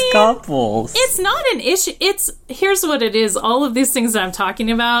these couples. It's not an issue. Here's what it is. All of these things that I'm talking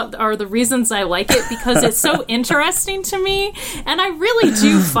about are the reasons I like it, because it's so interesting to me, and I really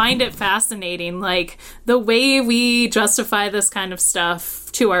do find it fascinating, like, the way we justify this kind of stuff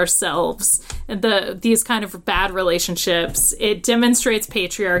to ourselves, these kind of bad relationships. It demonstrates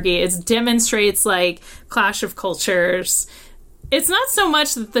patriarchy. It demonstrates, like, clash of cultures. It's not so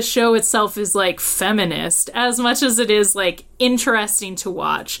much that the show itself is, like, feminist as much as it is, like, interesting to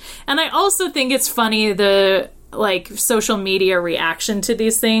watch. And I also think it's funny, the, like, social media reaction to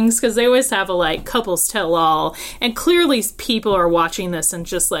these things, because they always have a, like, couples tell all, and clearly people are watching this and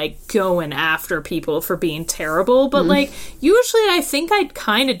just, like, going after people for being terrible, but like, usually I think I'd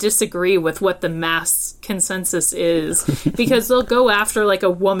kind of disagree with what the mass consensus is, because they'll go after, like, a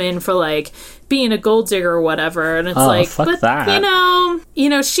woman for, like, being a gold digger or whatever, and it's like, but that. you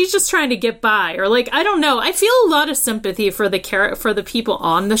know, she's just trying to get by, or, like, I don't know. I feel a lot of sympathy for the people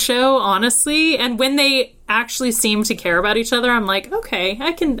on the show, honestly, and when they actually seem to care about each other, I'm like, okay,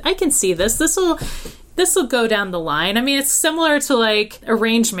 I can see this. This will go down the line. I mean, it's similar to, like,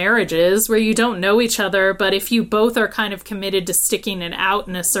 arranged marriages where you don't know each other, but if you both are kind of committed to sticking it out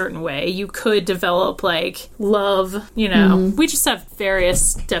in a certain way, you could develop, like, love, you know. We just have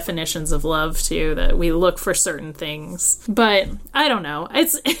various definitions of love, too, that we look for certain things. But, I don't know.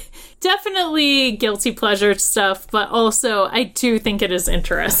 It's definitely guilty pleasure stuff, but also I do think it is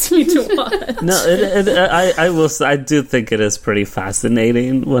interesting to watch. No, I do think it is pretty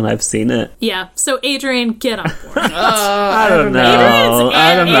fascinating when I've seen it. Yeah, so Adrian, get on board. I don't know.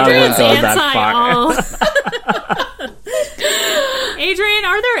 I don't know if we'll go that far. Adrian,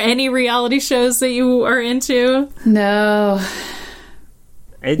 are there any reality shows that you are into? No.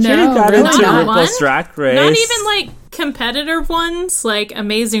 Adrian got into RuPaul's Drag Race. Not even, like, competitive ones, like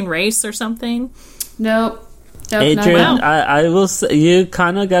Amazing Race or something? Nope. Adrian, I will say, you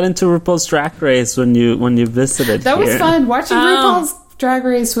kind of got into RuPaul's Drag Race when you visited. That here. was fun. Watching RuPaul's Drag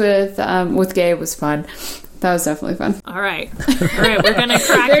Race with Gabe was fun. That was definitely fun. All right, we're gonna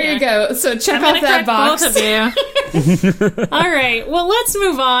crack. There you go. So check off that box. Both of you. All right. Well, let's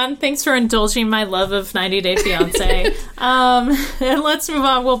move on. Thanks for indulging my love of 90 Day Fiancé. And let's move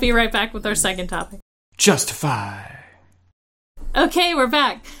on. We'll be right back with our second topic. Justify. Okay, we're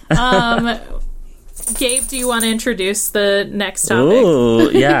back. Gabe, do you want to introduce the next topic? Ooh,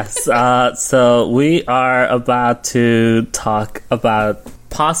 yes. So we are about to talk about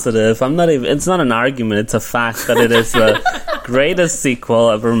positive. It's not an argument, it's a fact that it is the greatest sequel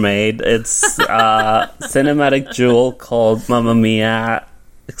ever made. It's a cinematic jewel called Mamma Mia! !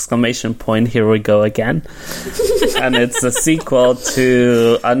 Here we go again. And it's a sequel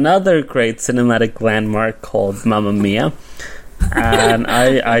to another great cinematic landmark called Mamma Mia! And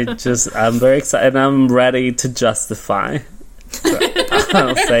I'm very excited. I'm ready to justify.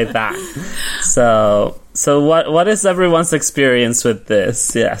 I'll say that. So what is everyone's experience with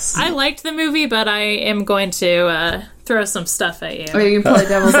this? Yes. I liked the movie, but I am going to throw some stuff at you. Oh, you can play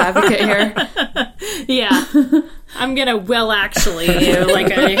devil's advocate here. Yeah. I'm gonna will actually you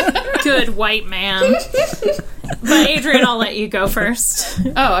like a good white man. But Adrian, I'll let you go first.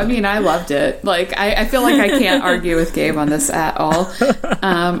 Oh, I mean, I loved it. Like, I feel like I can't argue with Gabe on this at all.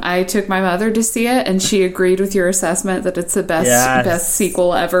 I took my mother to see it, and she agreed with your assessment that it's the best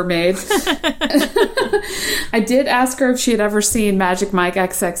sequel ever made. I did ask her if she had ever seen Magic Mike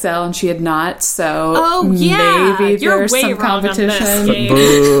XXL, and she had not. So maybe there's some competition.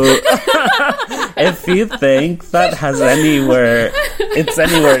 If you think that has it's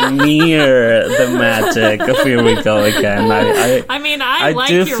anywhere near the magic of Here We Go Again, I like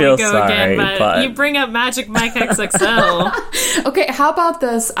do Here feel We Go sorry, Again, but you bring up Magic Mike XXL. Okay, how about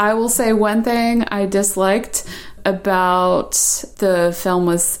this? I will say one thing I disliked about the film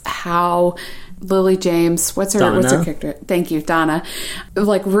was how Lily James, what's her character? Thank you, Donna.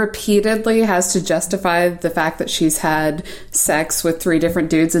 Like, repeatedly has to justify the fact that she's had sex with 3 different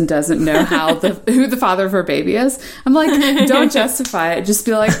dudes and doesn't know who the father of her baby is. I'm like, don't justify it. Just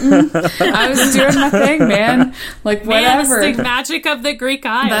be like, I was doing my thing, man. Like, whatever. Man, it's the magic of the Greek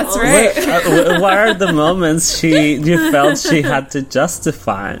Isles. That's right. What are the moments you felt she had to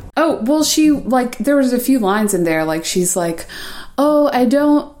justify? Oh, well, there was a few lines in there. Like, she's like, oh, I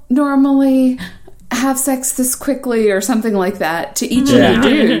don't normally have sex this quickly or something like that to each of the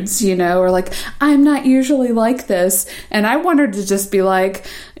dudes, or like, I'm not usually like this. And I want her to just be like,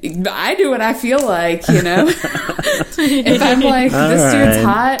 I do what I feel like, If I'm like, this dude's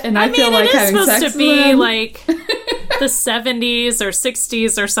hot and I feel like having sex with him. It's supposed to be like the 70s or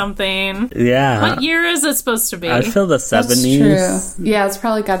 60s or something. Yeah. What year is it supposed to be? I feel the 70s. That's true. Yeah, it's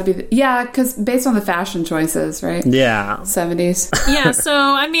probably got to be... because based on the fashion choices, right? Yeah. 70s. Yeah, so,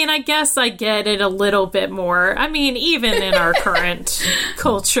 I guess I get it a little bit more. Even in our current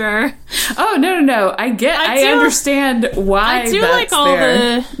culture. Oh, no. I understand why I do that's like all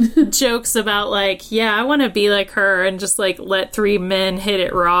there. the jokes about, like, I want to be like her and just, like, let 3 men hit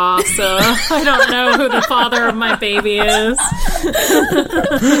it raw, so I don't know who the father of my baby is.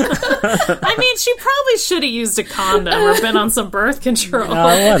 She probably should have used a condom or been on some birth control.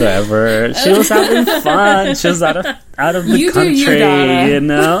 Oh, whatever. She was having fun. She was out of the country,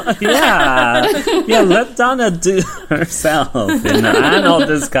 Yeah, let Donna do herself, and all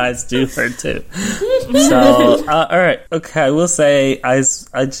these guys do her too. So, all right, okay, I will say I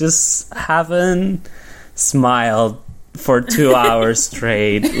just haven't smiled for 2 hours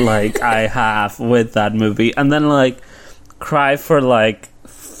straight like I have with that movie, and then like cry for like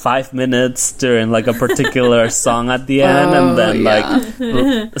 5 minutes during like a particular song at the end, and then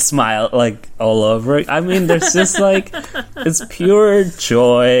like smile like all over. There's just like, it's pure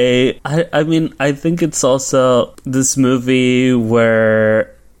joy. I think it's also this movie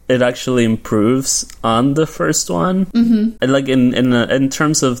where it actually improves on the first one, like in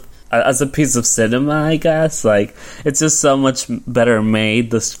terms of as a piece of cinema, I guess. Like, it's just so much better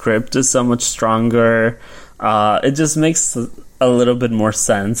made. The script is so much stronger. It just makes a little bit more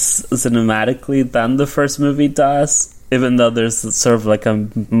sense cinematically than the first movie does, even though there's sort of like a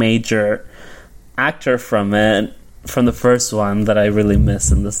major actor from the first one that I really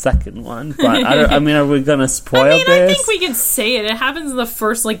miss in the second one. But are we gonna spoil this? I think we can say it. It happens in the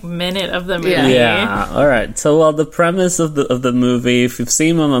first like minute of the movie. Yeah. All right. So, the premise of the movie, if you've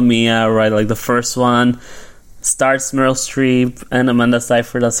seen Mamma Mia, right, like the first one, stars Meryl Streep and Amanda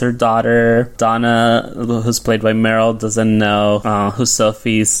Seyfried as her daughter. Donna, who's played by Meryl, doesn't know who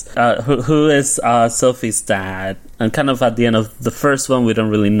is Sophie's dad. And kind of at the end of the first one, we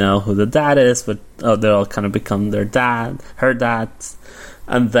don't really know who the dad is, but they all kind of become her dads.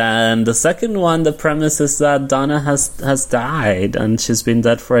 And then the second one, the premise is that Donna has died, and she's been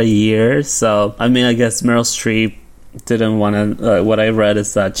dead for a year. So, I guess Meryl Streep didn't want to... what I read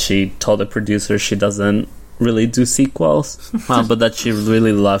is that she told the producer she doesn't really do sequels, but that she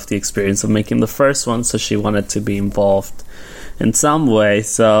really loved the experience of making the first one, so she wanted to be involved in some way.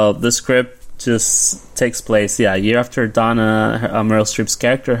 So the script just takes place, a year after Donna, Meryl Streep's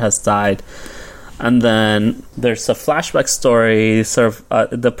character, has died. And then there's a flashback story, sort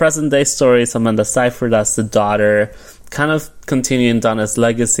of the present day story is Amanda Seyfried as the daughter, kind of continuing Donna's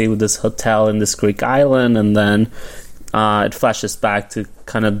legacy with this hotel in this Greek island, and then it flashes back to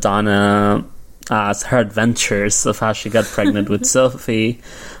kind of Donna, her adventures of how she got pregnant with Sophie.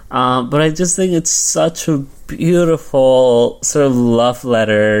 But I just think it's such a beautiful sort of love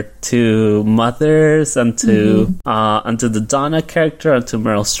letter to mothers and to the Donna character and to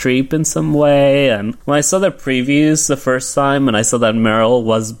Meryl Streep in some way. And when I saw the previews the first time and I saw that Meryl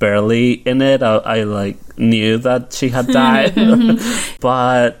was barely in it, I like knew that she had died.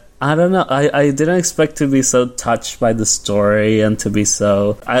 But I don't know. I didn't expect to be so touched by the story and to be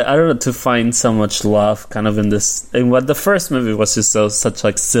so... I don't know, to find so much love kind of in what the first movie was just such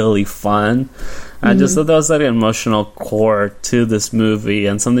like silly fun. I just thought there was like an emotional core to this movie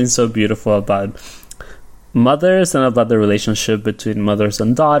and something so beautiful about mothers and about the relationship between mothers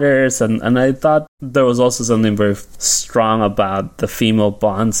and daughters, and I thought there was also something very strong about the female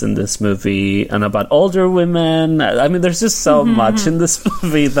bonds in this movie and about older women. I mean, there's just so much in this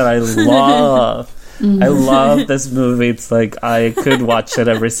movie that I love. I love this movie. It's like I could watch it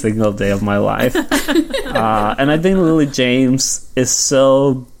every single day of my life. And I think Lily James is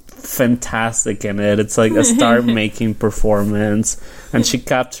so fantastic in it. It's like a star-making performance, and she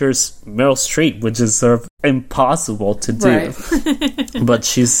captures Meryl Streep, which is sort of impossible to do. Right. But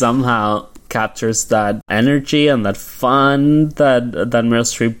she somehow captures that energy and that fun that Meryl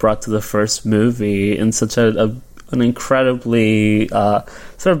Streep brought to the first movie in such an incredibly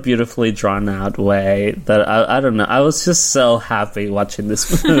sort of beautifully drawn out way that I don't know. I was just so happy watching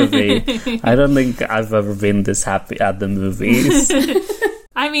this movie. I don't think I've ever been this happy at the movies.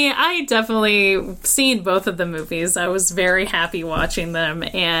 I mean, I definitely seen both of the movies. I was very happy watching them,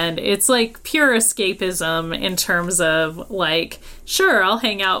 and it's like pure escapism in terms of like, sure, I'll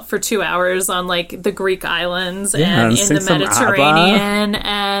hang out for 2 hours on like the Greek islands and in the Mediterranean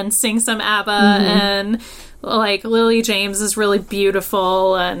and sing some ABBA, and like Lily James is really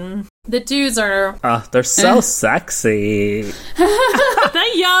beautiful, and the dudes are they're so sexy.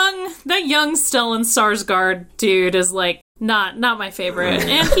 that young Stellan Skarsgård dude is like not my favorite,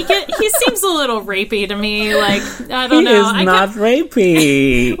 and he seems a little rapey to me. Like, I don't know. He is not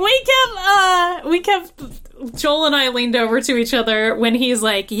rapey. We kept. Joel and I leaned over to each other when he's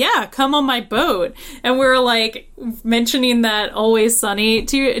like, "Yeah, come on my boat," and we were like mentioning that Always Sunny.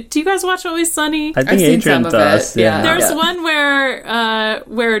 Do you guys watch Always Sunny? I think Adrian does. Yeah. There's one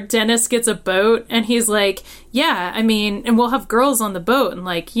where Dennis gets a boat and he's like, "Yeah, I mean, and we'll have girls on the boat, and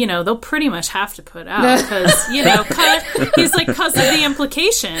like, you know, they'll pretty much have to put out because you know, he's like, because of the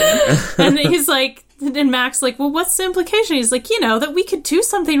implication," and he's like. And Mac's like, well, what's the implication? He's like, you know, that we could do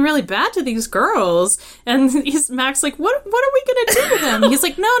something really bad to these girls. And Mac's like, what are we going to do to them? He's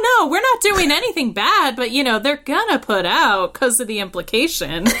like, no, we're not doing anything bad, but, you know, they're going to put out because of the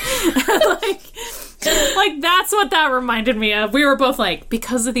implication. Like, that's what that reminded me of. We were both like,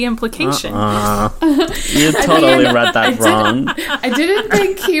 because of the implication. You totally read that wrong. I didn't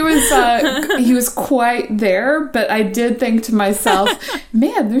think he was quite there, but I did think to myself,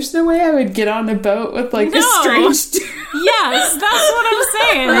 man, there's no way I would get on a boat with like a strange dude. Yes, that's what I'm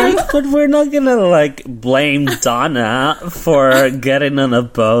saying. Right, but we're not gonna like blame Donna for getting on a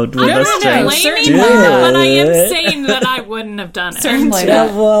boat with a strange dude. But I am saying that I wouldn't have done it. Certainly.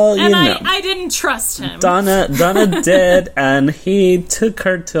 Yeah, well, you know. I didn't trust him. Donna did, and he took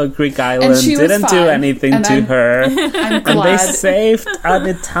her to a Greek island, didn't do anything to her, and they saved an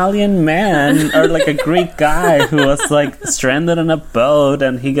Italian man, or like a Greek guy who was like stranded on a boat,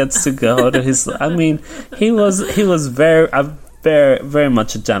 and he gets to go to his... I mean, he was very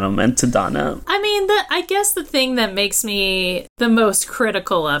much a gentleman to Donna. I mean, I guess the thing that makes me the most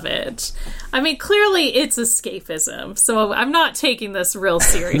critical of it, I mean, clearly it's escapism, so I'm not taking this real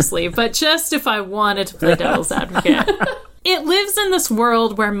seriously, but just if I wanted to play devil's advocate. It lives in this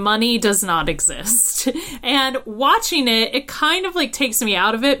world where money does not exist. And watching it kind of like takes me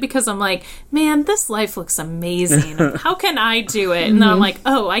out of it because I'm like, man, this life looks amazing. How can I do it? And then I'm like,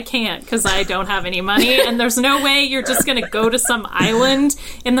 oh, I can't because I don't have any money. And there's no way you're just going to go to some island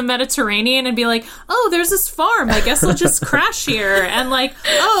in the Mediterranean and be like, oh, there's this farm. I guess I'll just crash here. And like,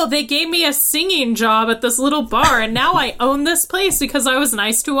 oh, they gave me a singing job at this little bar and now I own this place because I was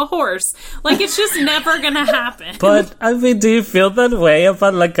nice to a horse. Like, it's just never going to happen. But, I mean, do you feel that way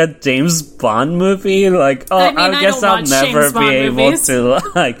about like a James Bond movie? Like, oh, I guess I'll never be able to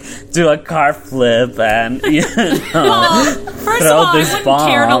like do a car flip and you know. Well, first of all, I wouldn't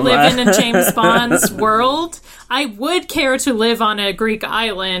care to live in a James Bond's world. I would care to live on a Greek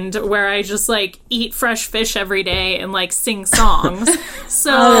island where I just like eat fresh fish every day and like sing songs.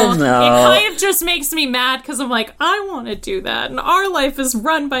 So it kind of just makes me mad because I'm like, I want to do that, and our life is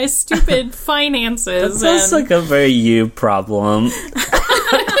run by stupid finances. That's like a very you problem.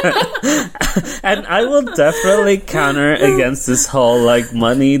 And I will definitely counter against this whole like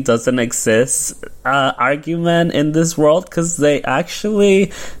money doesn't exist argument in this world, because they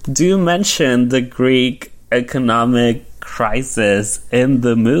actually do mention the Greek economic crisis in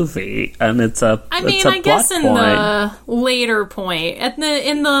the movie, and it's a I guess in the later point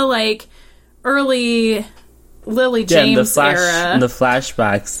in the like early Lily James era, in the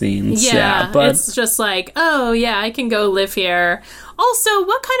flashback scenes, yeah, but it's just like, oh yeah, I can go live here. Also,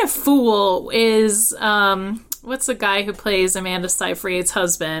 what kind of fool is what's the guy who plays Amanda Seyfried's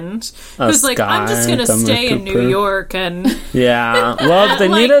husband? Who's like, I'm just gonna stay in New York and yeah. Well, they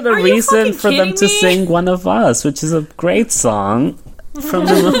like, needed a are you reason fucking for them kidding to me? sing "One of Us," which is a great song from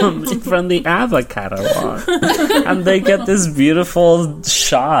the ABBA catalog, and they get this beautiful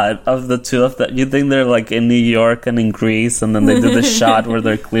shot of the two of them. You think they're like in New York and in Greece, and then they do the shot where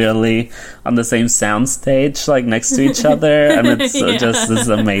they're clearly on the same soundstage, like next to each other, and it's just this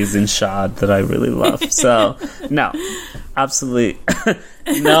amazing shot that I really love. So, no, absolutely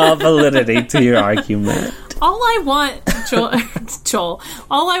no validity to your argument. All I want, Joel,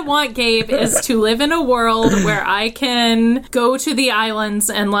 all I want, Gabe, is to live in a world where I can go to the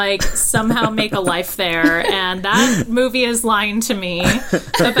islands and, like, somehow make a life there. And that movie is lying to me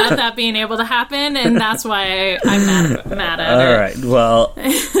about that being able to happen, and that's why I'm mad at it. All right, well,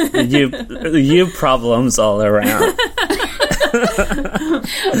 you problems all around.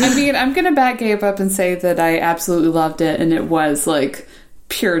 I mean, I'm going to back Gabe up and say that I absolutely loved it, and it was, like,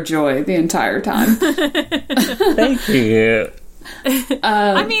 pure joy the entire time. Thank you.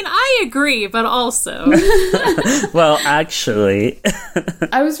 I mean, I agree, but also... Well, actually...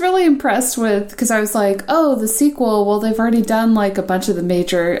 I was really impressed with, because I was like, oh, the sequel, well, they've already done, like, a bunch of the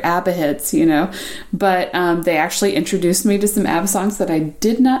major ABBA hits, you know? But they actually introduced me to some ABBA songs that I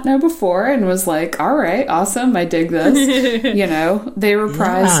did not know before, and was like, all right, awesome, I dig this. You know, they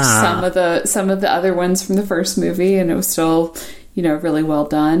reprised some of the other ones from the first movie, and it was still... you know, really well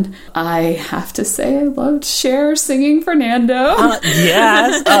done. I have to say I loved Cher singing Fernando.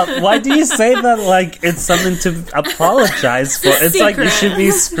 Yes. Why do you say that like it's something to apologize for? It's like you should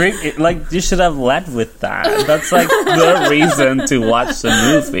be strict. Like you should have led with that. That's like the reason to watch the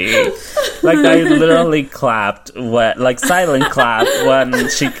movie. Like I literally clapped, like silent clap when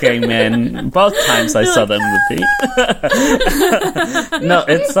she came in. Both times I saw the movie. No,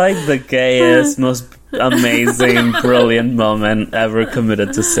 it's like the gayest, most amazing, brilliant moment ever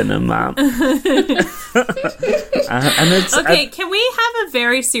committed to cinema. And it's okay, can we have a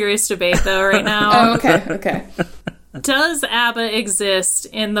very serious debate though right now? Oh, okay. Does ABBA exist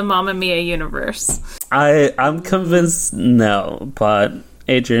in the Mamma Mia universe? I'm convinced no, but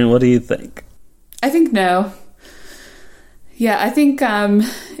Adrian, what do you think? I think no. Yeah, I think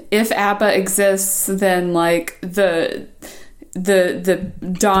if ABBA exists, then like the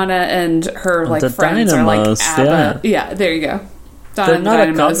Donna and her like the friends Dynamos, are like ABBA. Yeah, there you go. Donna they're not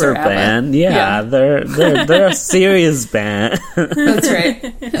a cover band. Yeah, they're a serious band. That's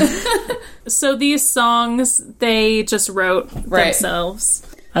right. So these songs they just wrote themselves.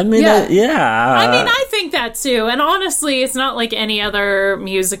 I mean, Yeah. I mean, I think that too. And honestly, it's not like any other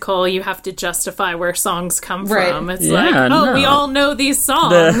musical. You have to justify where songs come from. It's we all know these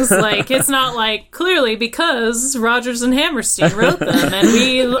songs. Like, it's not like clearly because Rodgers and Hammerstein wrote them and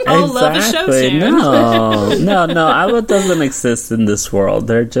we all love a show tune. No, ABBA doesn't exist in this world.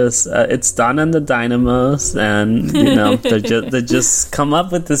 They're just, it's Donna and the Dynamos, and, you know, they just come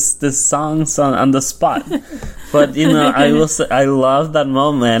up with this songs on the spot. But, you know, I will say, I love that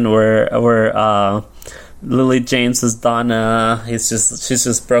moment where Lily James is Donna. She's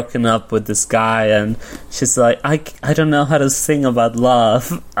just broken up with this guy, and she's like, I don't know how to sing about love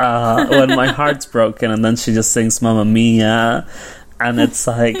when my heart's broken, and then she just sings Mamma Mia, and it's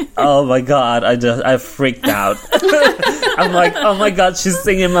like, oh my god, I freaked out. I'm like, oh my god, she's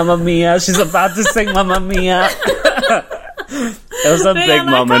singing Mamma Mia. She's about to sing Mamma Mia. It was a big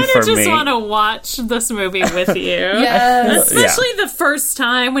moment for me. I just want to watch this movie with you. Yes. Especially the first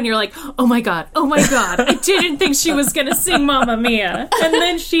time when you're like, oh my god, I didn't think she was going to sing Mamma Mia. And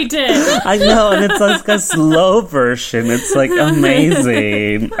then she did. I know, and it's like a slow version. It's like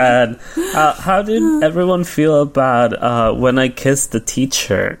amazing. And how did everyone feel about When I Kissed the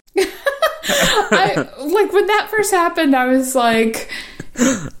Teacher? Like when that first happened, I was like,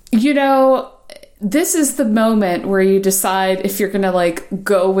 you know, this is the moment where you decide if you're gonna like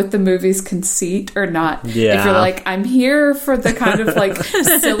go with the movie's conceit or not. Yeah. If you're like, I'm here for the kind of like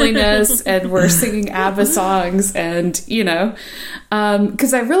silliness and we're singing ABBA songs and, you know,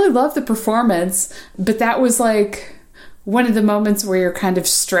 because I really love the performance, but that was like one of the moments where you're kind of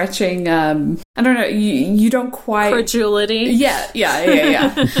stretching, I don't know, you don't quite... Credulity. Yeah.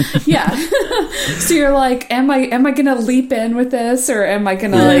 So you're like, am I gonna leap in with this, or am I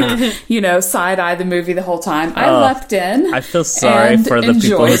gonna like, you know, side-eye the movie the whole time? I leapt in. I feel sorry for the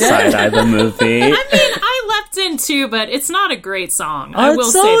people who side-eye the movie. I mean, I leapt in too, but it's not a great song. I will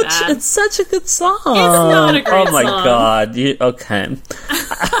say that. It's such a good song. It's not a great song. Oh my god. Okay.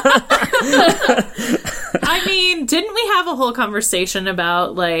 I mean, didn't we have a whole conversation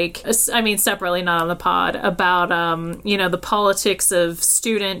about, like, I mean, separately, not on the pod, about, you know, the politics of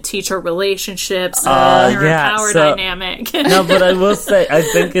student-teacher relationships and power dynamic? No, but I will say, I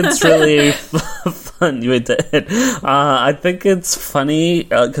think it's really fun. You did. I think it's funny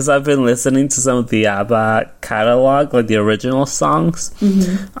because I've been listening to some of the ABBA catalog, like the original songs.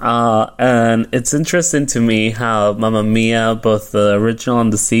 And it's interesting to me how Mamma Mia, both the original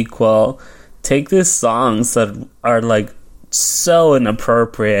and the sequel, take these songs that are like so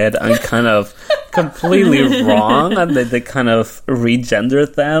inappropriate and kind of completely wrong, and they kind of regender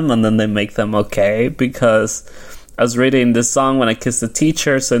them and then they make them okay. Because I was reading this song, When I Kissed the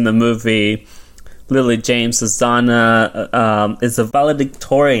Teacher, so in the movie Lily James as Donna is a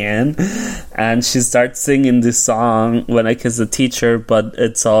valedictorian, and she starts singing this song, When I Kiss the Teacher, but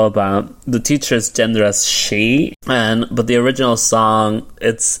it's all about the teacher's gender as she, but the original song,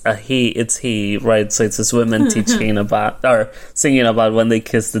 it's he, right? So it's this women teaching about, or singing about when they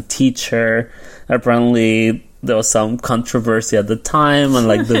kiss the teacher. Apparently there was some controversy at the time, and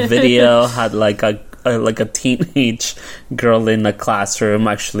like the video had like a teenage girl in a classroom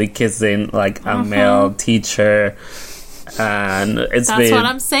actually kissing like a male teacher, and that's what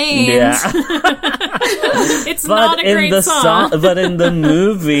I'm saying. Yeah. It's not a great song. But in the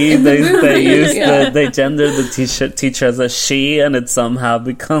movie, they gender the teacher as a she, and it somehow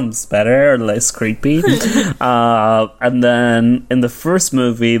becomes better or less creepy. And then in the first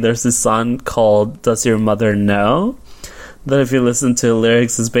movie, there's this song called "Does Your Mother Know?" that if you listen to the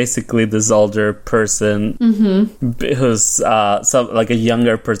lyrics is basically this older person who's like a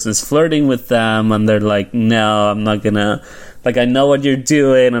younger person is flirting with them, and they're like, no, I'm not gonna, like, I know what you're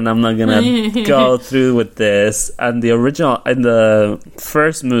doing and I'm not gonna go through with this. And the original, in the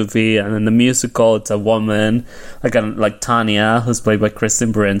first movie and in the musical, it's a woman like Tanya, who's played by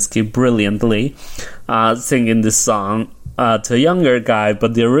Kristen Baranski brilliantly, singing this song to a younger guy,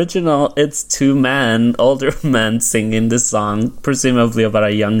 but the original, it's two men, older men, singing this song, presumably about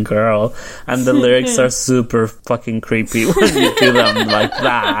a young girl, and the lyrics are super fucking creepy when you do them like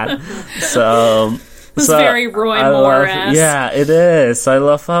that. So it's very Roy Moore-esque. Yeah, it is. I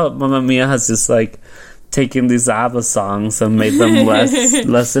love how Mamma Mia has just like taken these ABBA songs and made them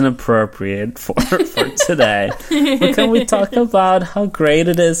less inappropriate for today. But can we talk about how great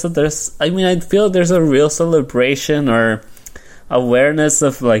it is that I feel there's a real celebration or awareness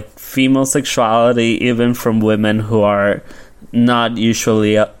of like female sexuality, even from women who are not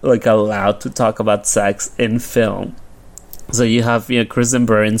usually like allowed to talk about sex in film. So you have, Kristen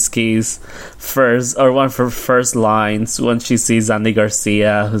Baranski's one of her first lines when she sees Andy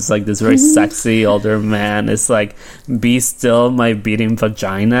Garcia, who's like this very sexy older man. It's like, "Be still, my beating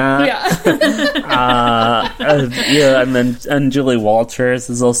vagina." And Julie Walters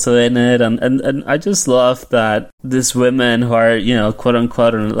is also in it, and I just love that these women who are, quote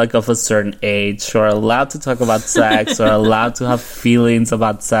unquote, like of a certain age, who are allowed to talk about sex, or allowed to have feelings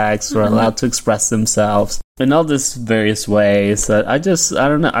about sex, or allowed to express themselves in all these various ways. That I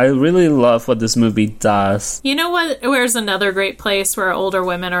don't know, I really love what this movie does. You know what? Where's another great place where older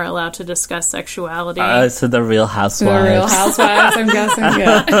women are allowed to discuss sexuality? So The Real Housewives. The Real Housewives, I'm guessing,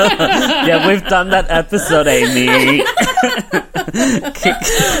 yeah. Yeah, we've done that episode, Amy.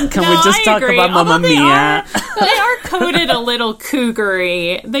 Can we just talk about Mamma Mia? They are coded a little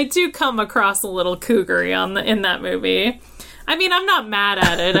cougary. They do come across a little cougary in that movie. I mean, I'm not mad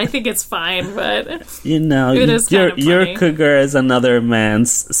at it. I think it's fine, but it is kind of funny. Your cougar is another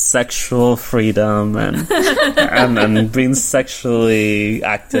man's sexual freedom and being sexually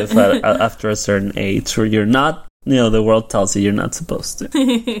active after a certain age, where you're not. The world tells you you're not supposed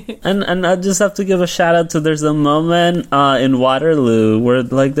to. And I just have to give a shout out to, there's a moment in Waterloo where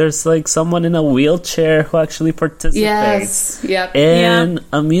there's someone in a wheelchair who actually participates in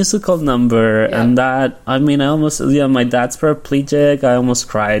a musical number. Yep. And that, I almost, my dad's paraplegic. I almost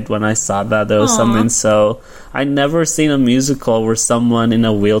cried when I saw that. There was something so, I never seen a musical where someone in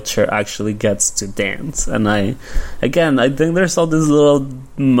a wheelchair actually gets to dance. And I think there's all these little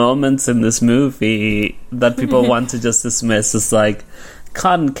moments in this movie that people want to just dismiss as like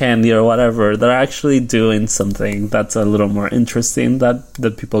cotton candy or whatever, that are actually doing something that's a little more interesting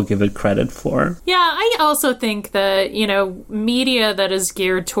that people give it credit for. Yeah, I also think that, media that is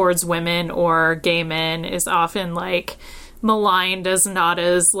geared towards women or gay men is often maligned as not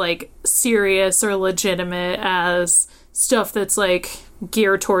as serious or legitimate as stuff that's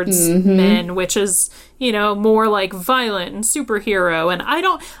geared towards men, which is more violent and superhero. And I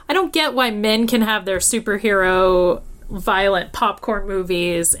don't get why men can have their superhero violent popcorn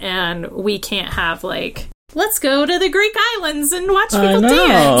movies and we can't have let's go to the Greek islands and watch I people know.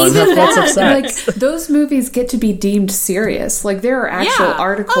 dance. And have lots of Like, sex. those movies get to be deemed serious. Like, there are actual Yeah.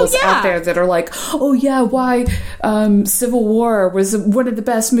 articles Oh, yeah. out there that are like, oh yeah, why Civil War was one of the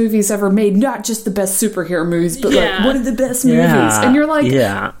best movies ever made. Not just the best superhero movies, but like Yeah. one of the best movies. Yeah. And you're like,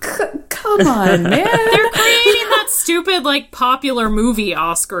 Yeah. come on, man. They're creating that stupid, like, popular movie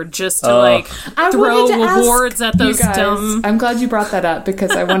Oscar just to, Oh. like, I throw wanted to ask awards at you those guys- dumb... I'm glad you brought that up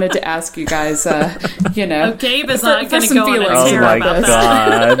because I wanted to ask you guys, you know. Gabe is for- not for going to some go on a feelings Oh tear my about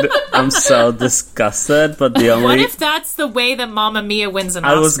that. god. I'm so disgusted, but the only... What if that's the way that Mamma Mia wins an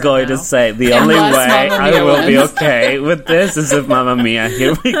Oscar? I was going to though? say, the only Unless way Mamma I Mia will be wins. okay with this is if Mamma Mia,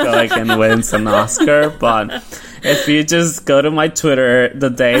 here we go again, wins an Oscar, but... If you just go to my Twitter, the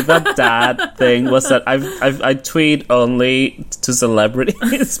day that thing was that I tweet only to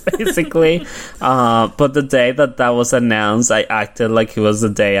celebrities, basically. But the day that was announced, I acted like it was the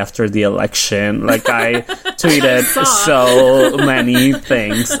day after the election. Like, I tweeted so many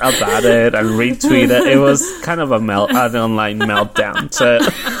things about it and retweeted. It was kind of an online meltdown. So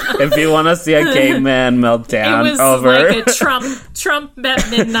if you want to see a gay man meltdown It was over... like a Trump at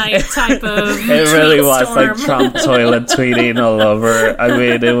midnight type of It really tweet was storm. like Trump toilet tweeting all over. I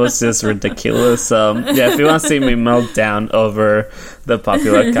mean, it was just ridiculous. Yeah, if you want to see me melt down over the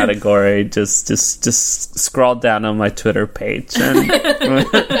popular category, just scroll down on my Twitter page and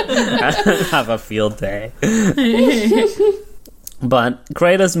have a field day. But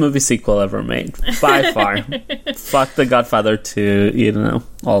greatest movie sequel ever made, by far. Fuck The Godfather 2, you know,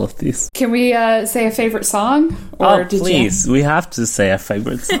 all of these. Can we say a favorite song? Oh, please, we have to say a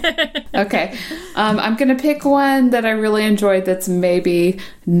favorite song. Okay. I'm going to pick one that I really enjoyed that's maybe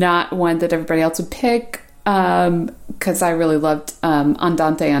not one that everybody else would pick. Because I really loved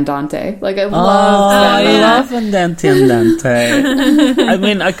Andante Andante. Like, I love that. I love Andante Andante. I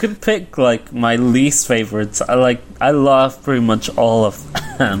mean, I could pick like my least favorites. I love pretty much all of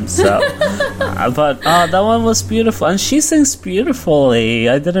them. So, but that one was beautiful, and she sings beautifully.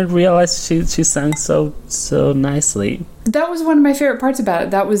 I didn't realize she sang so nicely. That was one of my favorite parts about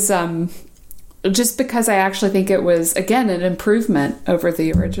it. That was just because I actually think it was, again, an improvement over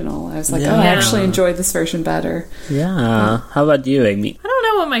the original. I was like, oh, I actually enjoyed this version better. Yeah. How about you, Amy? I don't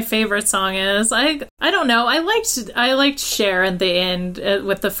know what my favorite song is. I don't know. I liked Cher in the end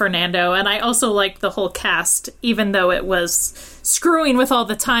with the Fernando, and I also liked the whole cast, even though it was screwing with all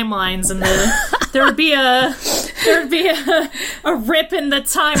the timelines, and there would be a rip in the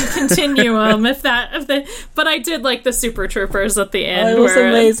time continuum but I did like the Super Troopers at the end. It was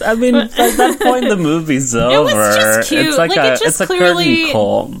amazing. I mean, at that point, the movie's over. It was just cute. It's like it's a clearly curtain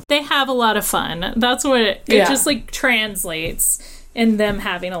call. they have a lot of fun. That's what it just like translates in them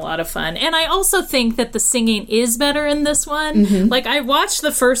having a lot of fun. And I also think that the singing is better in this one. Mm-hmm. Like, I watched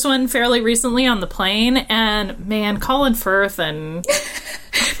the first one fairly recently on the plane, and man, Colin Firth and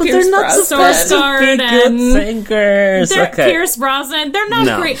But they're not supposed to be good singers. Okay. Pierce Brosnan, they're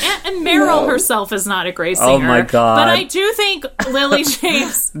not great. And Meryl herself is not a great singer. Oh my God. But I do think Lily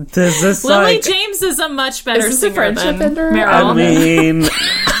James... This is Lily like... James is a much better Is this a singer friendship than ender? Meryl. I mean...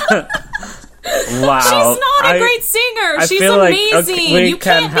 Wow. She's not a great singer. I She's feel like, amazing. okay, we you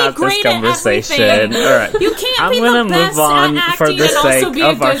can can't have be great this conversation. at everything. All right. You can't I'm be gonna the best move on at for acting the and also sake be a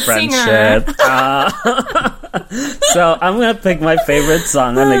of our good singer. friendship. So I'm gonna pick my favorite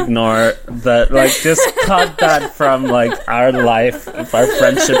song and ignore the just cut that from like our life, our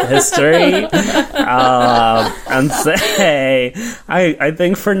friendship history, and say I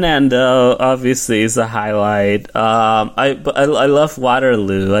think Fernando obviously is a highlight. I love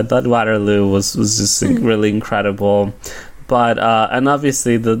Waterloo. I thought Waterloo was just really incredible. But and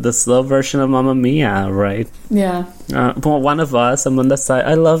obviously the slow version of Mamma Mia, right? Yeah. One of Us, Amanda Seyfried.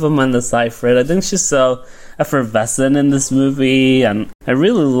 I love Amanda Seyfried. I think she's so effervescent in this movie, and I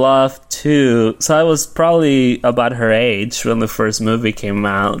really love too. So I was probably about her age when the first movie came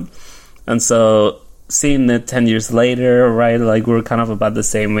out, and so seeing it 10 years later, right? Like we're kind of about the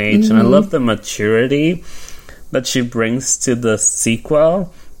same age, and I love the maturity that she brings to the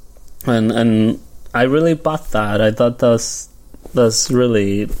sequel, and I really bought that. I thought that's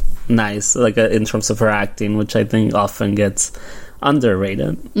really nice, like in terms of her acting, which I think often gets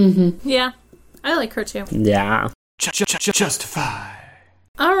underrated. Yeah, I like her too. Yeah. Justify.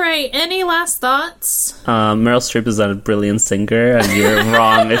 All right, any last thoughts? Meryl Streep is a brilliant singer, and you're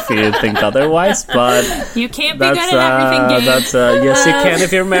wrong if you think otherwise. But You can't be good at everything, Gabe. Yes, you can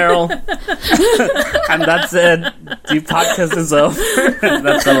if you're Meryl. And that's it. The podcast is over.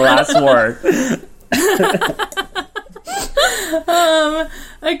 That's the last word.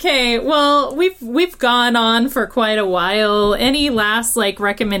 Okay, well, we've gone on for quite a while. Any last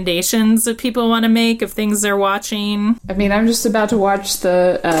recommendations that people want to make of things they're watching? I mean, I'm just about to watch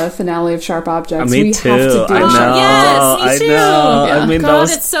the finale of Sharp Objects. Me we too. have to do I know. Yes, me too. I know. Yeah. I mean, God, that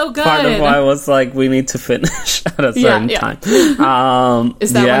was it's so good. part of why I was like, we need to finish at a certain time.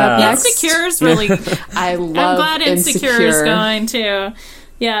 Is that one up next? Insecure's really. I love I'm glad Insecure is going too.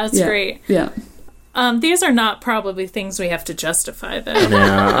 Yeah, it's great. Yeah. These are not probably things we have to justify, though.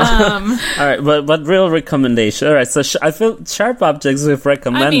 Yeah. All right, but real recommendation. All right, so I feel Sharp Objects, we've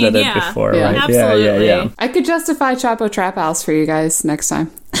recommended it before, Yeah. right? Absolutely. Yeah. I could justify Chapo Trap House for you guys next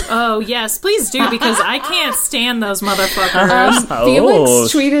time. Oh, yes, please do, because I can't stand those motherfuckers.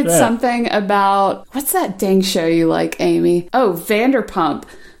 Felix tweeted shit. something about, what's that dang show you like, Amy? Oh, Vanderpump.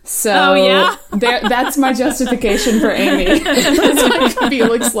 So Oh, yeah? that's my justification for Amy. It's like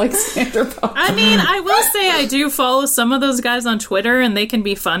Felix likes Vanderpump. I mean, I will say I do follow some of those guys on Twitter, and they can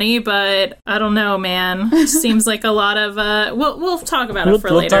be funny, but I don't know, man. It seems like a lot of... We'll talk about it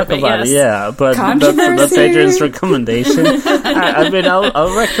for later, talk but about yes. it, yeah. But that's Controversy. Adrian's recommendation. I mean,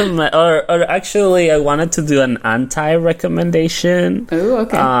 I'll recommend... Or actually, I wanted to do an anti-recommendation. Ooh,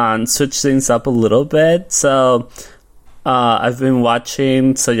 okay. And switch things up a little bit. So... I've been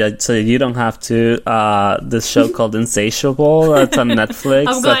watching, so you don't have to, this show called Insatiable. It's on Netflix.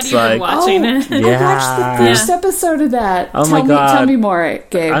 I'm glad you've been watching it. I watched the first episode of that. Oh my God. Tell me more,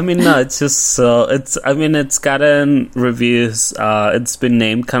 Gabe. I mean, no, it's just so, it's gotten reviews. It's been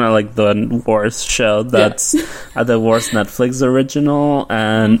named kind of like the worst show that's the worst Netflix original.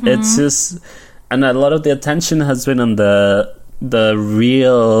 And it's just, and a lot of the attention has been on the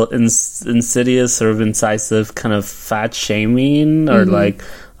real insidious sort of incisive kind of fat shaming or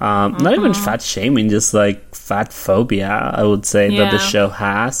not even fat shaming, just like fat phobia, I would say, that the show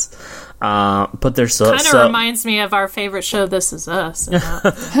has. But there's so... Kind of reminds me of our favorite show, This Is Us.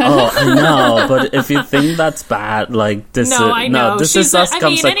 Oh, I know, but if you think that's bad, like this I know. This Is Us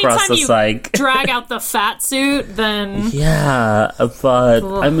comes across anytime as like... drag out the fat suit, then... Yeah, but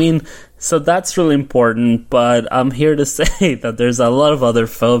I mean... So that's really important, but I'm here to say that there's a lot of other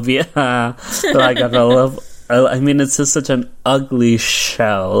phobia. Like I mean, it's just such an ugly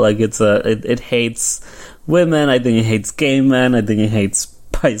show. Like it hates women. I think it hates gay men. I think it hates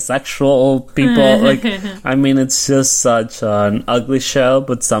bisexual people. Like, I mean, it's just such an ugly show,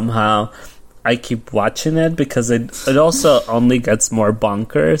 but somehow I keep watching it because it also only gets more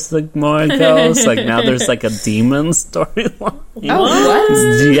bonkers the more it goes. Like now there's like a demon storyline. Oh, what?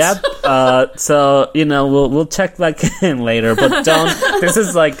 Yep. So we'll check back in later, but don't. This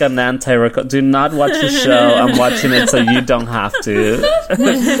is like an anti-record. Do not watch the show. I'm watching it so you don't have to.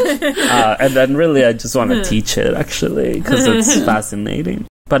 And then really, I just want to teach it actually because it's fascinating.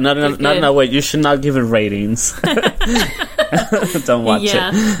 But no, wait, you should not give it ratings. Don't watch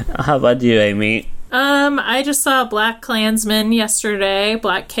it. How about you, Amy? I just saw Black Klansman yesterday,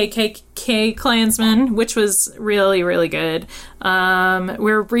 Black KKK Klansman, which was really, really good.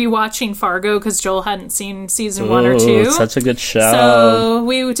 We're rewatching Fargo because Joel hadn't seen season 1 or 2. Such a good show. So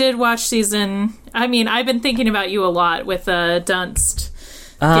we did watch season... I mean, I've been thinking about you a lot with Dunst,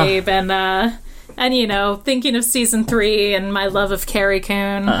 Gabe, and thinking of season 3 and my love of Carrie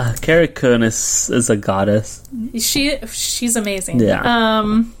Coon. Carrie Coon is a goddess. She's amazing.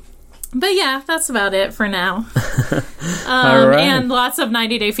 Yeah. But yeah, that's about it for now. All right. And lots of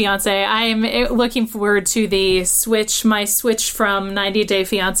 90 Day Fiancé. I'm looking forward to my switch from 90 Day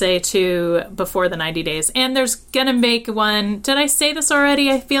Fiancé to Before the 90 Days. And there's gonna make one. Did I say this already?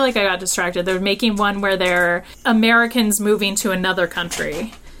 I feel like I got distracted. They're making one where they're Americans moving to another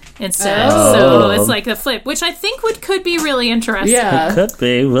country instead. So it's like a flip, which I think could be really interesting. Yeah. It could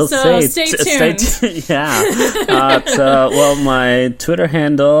be. We'll see. Stay tuned. Yeah. Well, my Twitter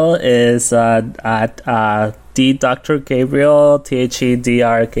handle is at Dr. Gabriel,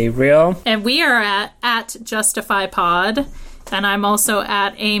 THEDR Gabriel. And we are at Justify Pod. And I'm also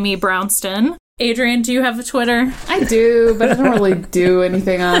at Amy Brownston. Adrian, do you have a Twitter? I do, but I don't really do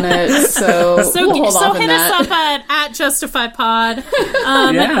anything on it, so we'll hold off on hit that. us up at Justify Pod. We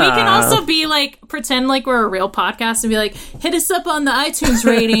can also be pretend like we're a real podcast and be like, hit us up on the iTunes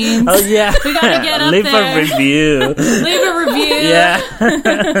ratings. Oh yeah, we gotta get up Leave there. a review. Leave a review.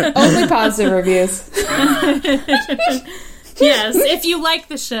 Yeah. Only positive reviews. Yes, if you like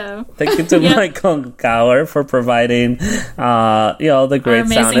the show. Thank you to Michael Gower for providing all the great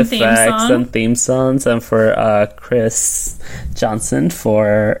sound effects and theme songs, and for Chris Johnson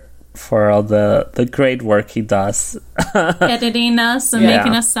for all the great work he does editing us and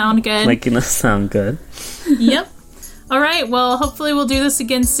making us sound good. Yep. All right, well, hopefully we'll do this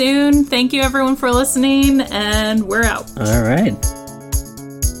again soon. Thank you everyone for listening, and we're out. All right.